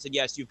Lawrence, and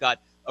yes, you've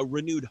got a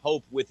renewed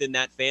hope within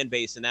that fan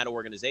base and that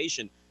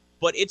organization.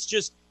 But it's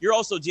just, you're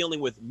also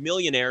dealing with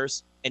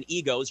millionaires and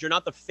egos. You're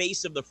not the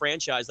face of the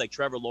franchise like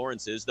Trevor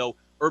Lawrence is, though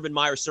Urban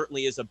Meyer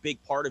certainly is a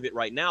big part of it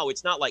right now.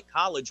 It's not like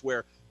college,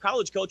 where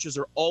college coaches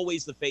are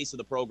always the face of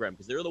the program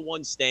because they're the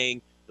ones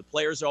staying. The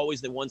players are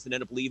always the ones that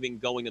end up leaving,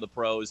 going to the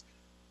pros.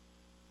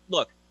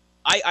 Look,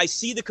 I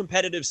see the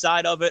competitive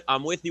side of it.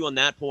 I'm with you on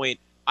that point.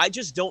 I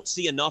just don't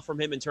see enough from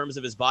him in terms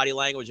of his body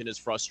language and his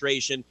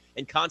frustration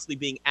and constantly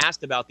being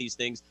asked about these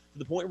things to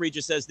the point where he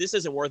just says, this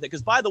isn't worth it.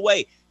 Because, by the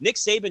way, Nick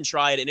Saban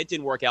tried and it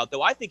didn't work out,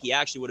 though I think he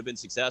actually would have been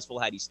successful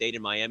had he stayed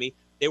in Miami.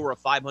 They were a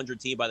 500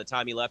 team by the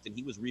time he left, and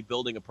he was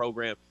rebuilding a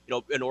program,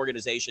 an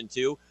organization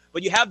too.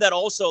 But you have that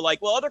also,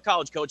 like, well, other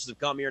college coaches have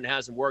come here and it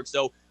hasn't worked.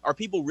 So are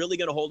people really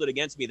going to hold it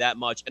against me that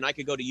much? And I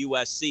could go to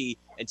USC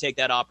and take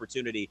that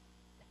opportunity.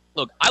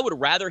 Look, I would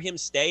rather him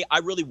stay. I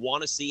really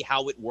want to see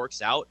how it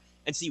works out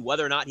and see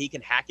whether or not he can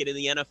hack it in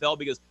the NFL,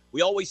 because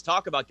we always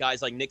talk about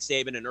guys like Nick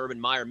Saban and Urban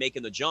Meyer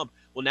making the jump.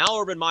 Well, now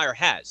Urban Meyer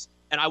has,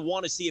 and I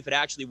want to see if it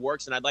actually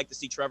works, and I'd like to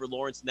see Trevor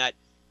Lawrence and that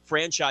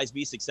franchise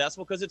be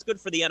successful because it's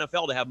good for the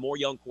NFL to have more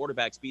young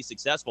quarterbacks be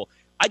successful.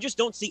 I just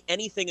don't see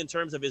anything in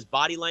terms of his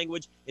body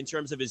language, in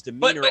terms of his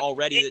demeanor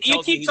already. That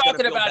you keep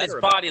talking about his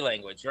body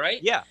language, right?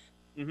 Yeah.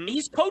 Mm-hmm.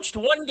 He's coached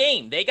one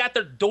game. They got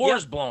their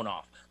doors blown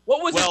off.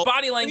 What was his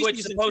body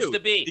language supposed to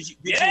be? Did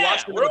you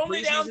watch we're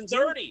only down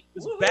 30. It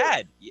was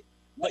bad.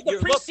 But the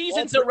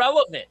preseason's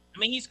irrelevant. I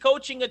mean, he's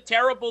coaching a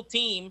terrible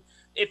team.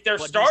 If their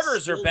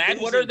starters are bad,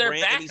 what are their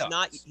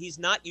backups? He's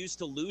not used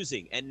to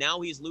losing, and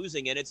now he's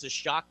losing, and it's a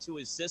shock to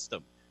his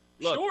system.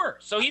 Look, sure.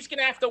 So he's going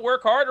to have to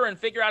work harder and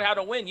figure out how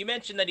to win. You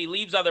mentioned that he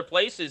leaves other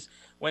places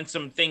when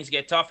some things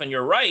get tough, and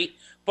you're right.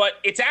 But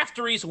it's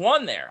after he's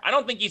won there. I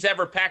don't think he's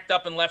ever packed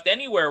up and left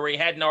anywhere where he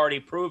hadn't already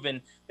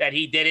proven that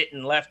he did it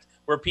and left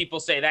where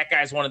people say that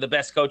guy's one of the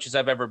best coaches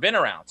I've ever been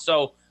around.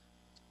 So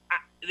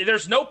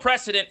there's no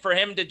precedent for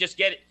him to just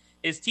get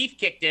his teeth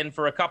kicked in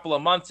for a couple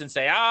of months and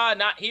say,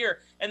 not here.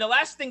 And the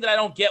last thing that I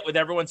don't get with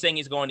everyone saying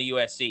he's going to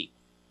USC,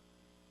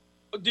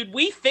 did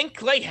we think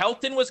Clay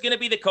Helton was going to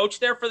be the coach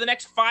there for the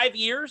next 5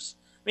 years?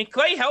 I mean,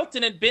 Clay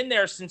Helton had been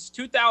there since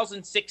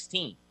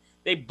 2016.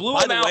 They blew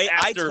him out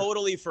after. I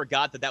totally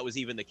forgot that was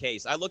even the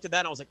case. I looked at that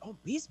and I was like, oh,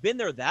 he's been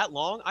there that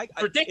long?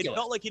 Ridiculous. It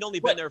felt like he'd only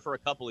been there for a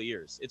couple of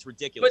years. It's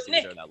ridiculous he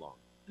was there that long.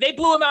 They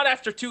blew him out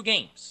after 2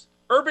 games.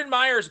 Urban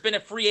Meyer's been a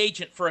free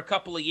agent for a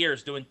couple of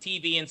years doing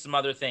TV and some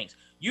other things.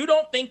 You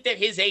don't think that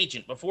his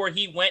agent, before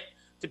he went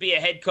to be a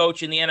head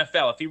coach in the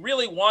NFL, if he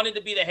really wanted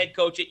to be the head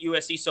coach at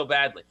USC so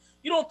badly,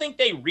 you don't think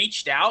they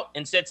reached out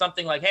and said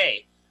something like,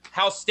 hey,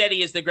 how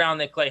steady is the ground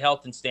that Clay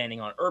Helton's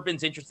standing on?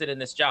 Urban's interested in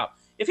this job.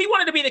 If he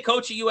wanted to be the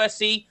coach at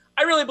USC,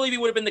 I really believe he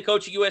would have been the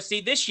coach at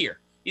USC this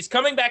year. He's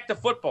coming back to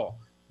football.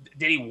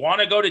 Did he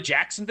want to go to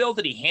Jacksonville?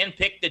 Did he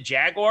handpick the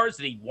Jaguars?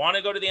 Did he want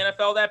to go to the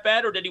NFL that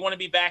bad? Or did he want to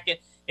be back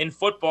in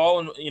football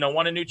and,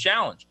 want a new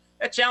challenge?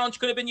 That challenge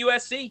could have been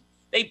USC.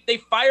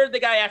 They fired the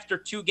guy after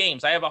 2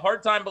 games. I have a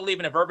hard time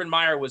believing if Urban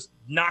Meyer was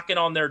knocking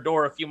on their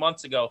door a few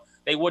months ago,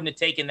 they wouldn't have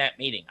taken that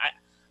meeting.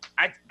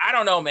 I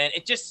don't know, man.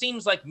 It just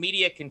seems like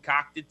media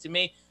concocted to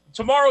me.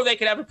 Tomorrow they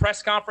could have a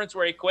press conference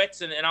where he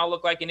quits and I'll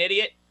look like an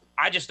idiot.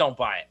 I just don't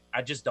buy it.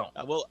 I just don't.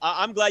 Well,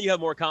 I'm glad you have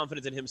more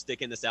confidence in him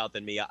sticking this out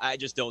than me. I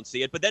just don't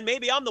see it. But then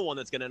maybe I'm the one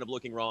that's going to end up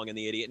looking wrong and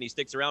the idiot, and he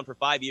sticks around for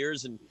 5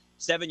 years and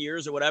 7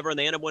 years or whatever, and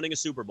they end up winning a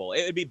Super Bowl.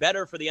 It would be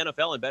better for the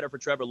NFL and better for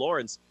Trevor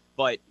Lawrence.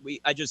 But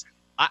I just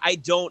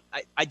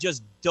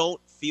don't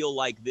feel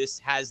like this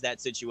has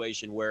that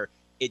situation where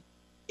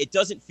it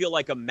doesn't feel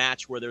like a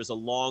match where there's a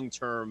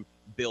long-term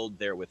build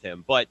there with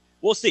him. But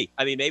we'll see.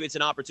 I mean, maybe it's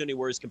an opportunity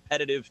where his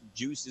competitive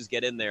juices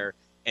get in there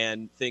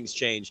and things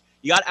change.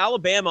 You got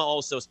Alabama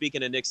also,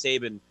 speaking of Nick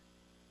Saban,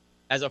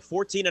 as a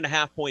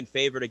 14.5-point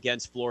favorite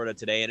against Florida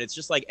today. And it's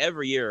just like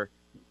every year,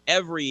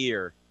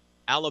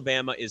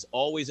 Alabama is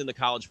always in the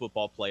college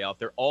football playoff.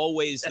 They're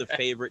always the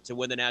favorite to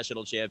win the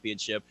national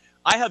championship.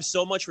 I have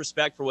so much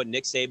respect for what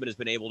Nick Saban has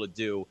been able to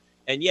do.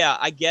 And yeah,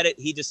 I get it.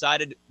 He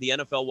decided the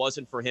NFL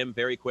wasn't for him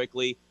very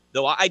quickly,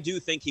 though I do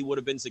think he would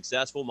have been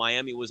successful.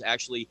 Miami was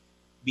actually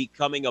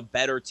becoming a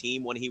better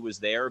team when he was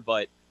there.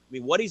 But I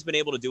mean, what he's been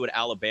able to do at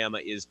Alabama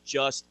is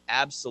just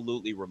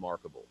absolutely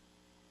remarkable.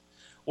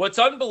 What's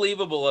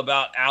unbelievable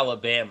about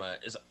Alabama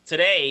is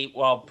today,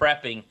 while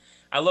prepping,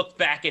 I looked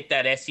back at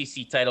that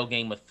SEC title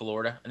game with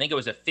Florida. I think it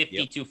was a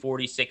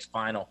 52-46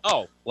 final.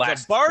 Oh,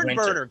 last barn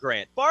burner,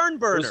 Grant. Barn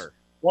burner.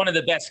 One of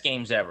the best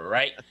games ever,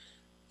 right?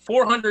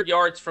 400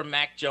 yards from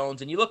Mac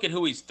Jones, and you look at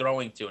who he's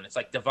throwing to, and it's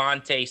like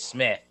Devontae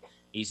Smith.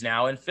 He's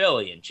now in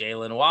Philly, and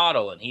Jalen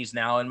Waddle, and he's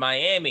now in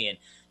Miami. And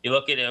you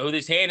look at who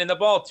he's handing the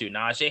ball to,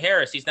 Najee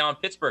Harris. He's now in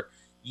Pittsburgh.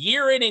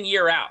 Year in and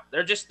year out,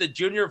 they're just the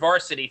junior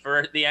varsity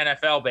for the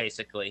NFL,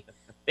 basically.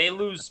 They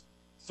lose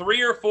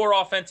 3 or 4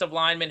 offensive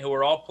linemen who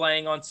are all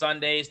playing on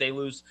Sundays. They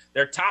lose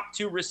their top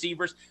 2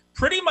 receivers.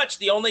 Pretty much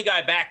the only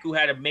guy back who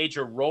had a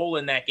major role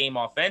in that game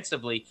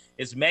offensively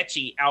is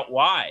Mechie out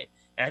wide.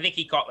 And I think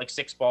he caught like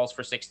 6 balls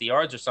for 60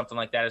 yards or something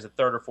like that as a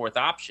 3rd or 4th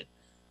option.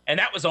 And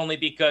that was only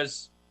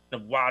because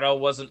Waddle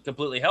wasn't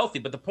completely healthy.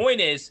 But the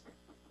point is,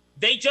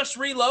 they just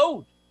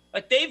reload.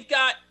 Like they've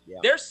got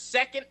their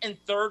 2nd and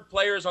 3rd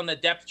players on the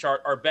depth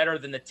chart are better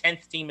than the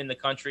 10th team in the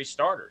country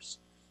starters.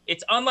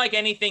 It's unlike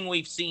anything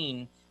we've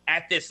seen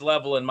at this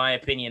level, in my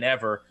opinion,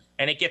 ever.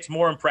 And it gets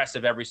more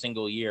impressive every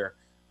single year.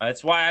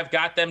 That's why I've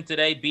got them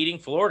today beating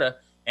Florida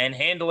and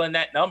handling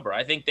that number.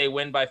 I think they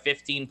win by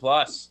 15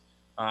 plus.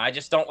 I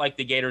just don't like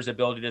the Gators'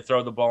 ability to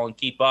throw the ball and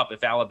keep up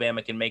if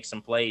Alabama can make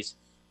some plays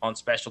on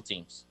special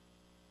teams.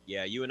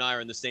 Yeah, you and I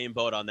are in the same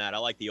boat on that. I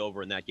like the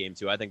over in that game,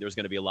 too. I think there's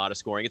going to be a lot of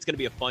scoring. It's going to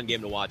be a fun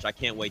game to watch. I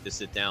can't wait to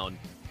sit down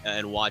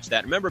and watch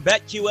that. Remember,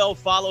 BetQL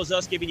follows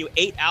us, giving you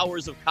 8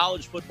 hours of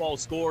college football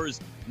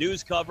scores,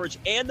 news coverage,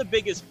 and the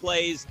biggest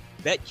plays.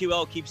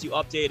 BetQL keeps you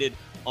updated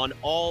on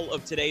all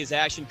of today's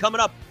action.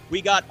 Coming up,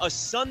 we got a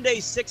Sunday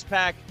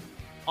six-pack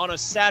on a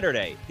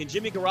Saturday. Can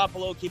Jimmy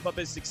Garoppolo keep up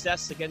his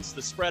success against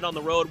the spread on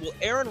the road? Will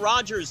Aaron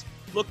Rodgers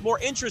look more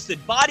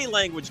interested? Body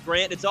language,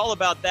 Grant. It's all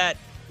about that.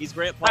 He's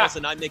Grant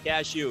Paulson. I'm Nick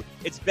Ashew.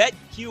 It's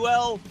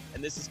BetQL,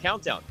 and this is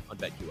Countdown on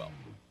BetQL.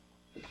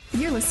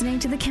 You're listening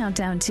to The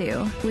Countdown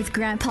 2 with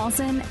Grant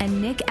Paulson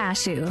and Nick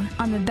Ashew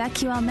on the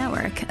BetQL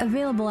network,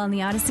 available on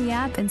the Odyssey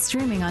app and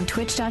streaming on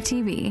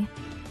Twitch.tv.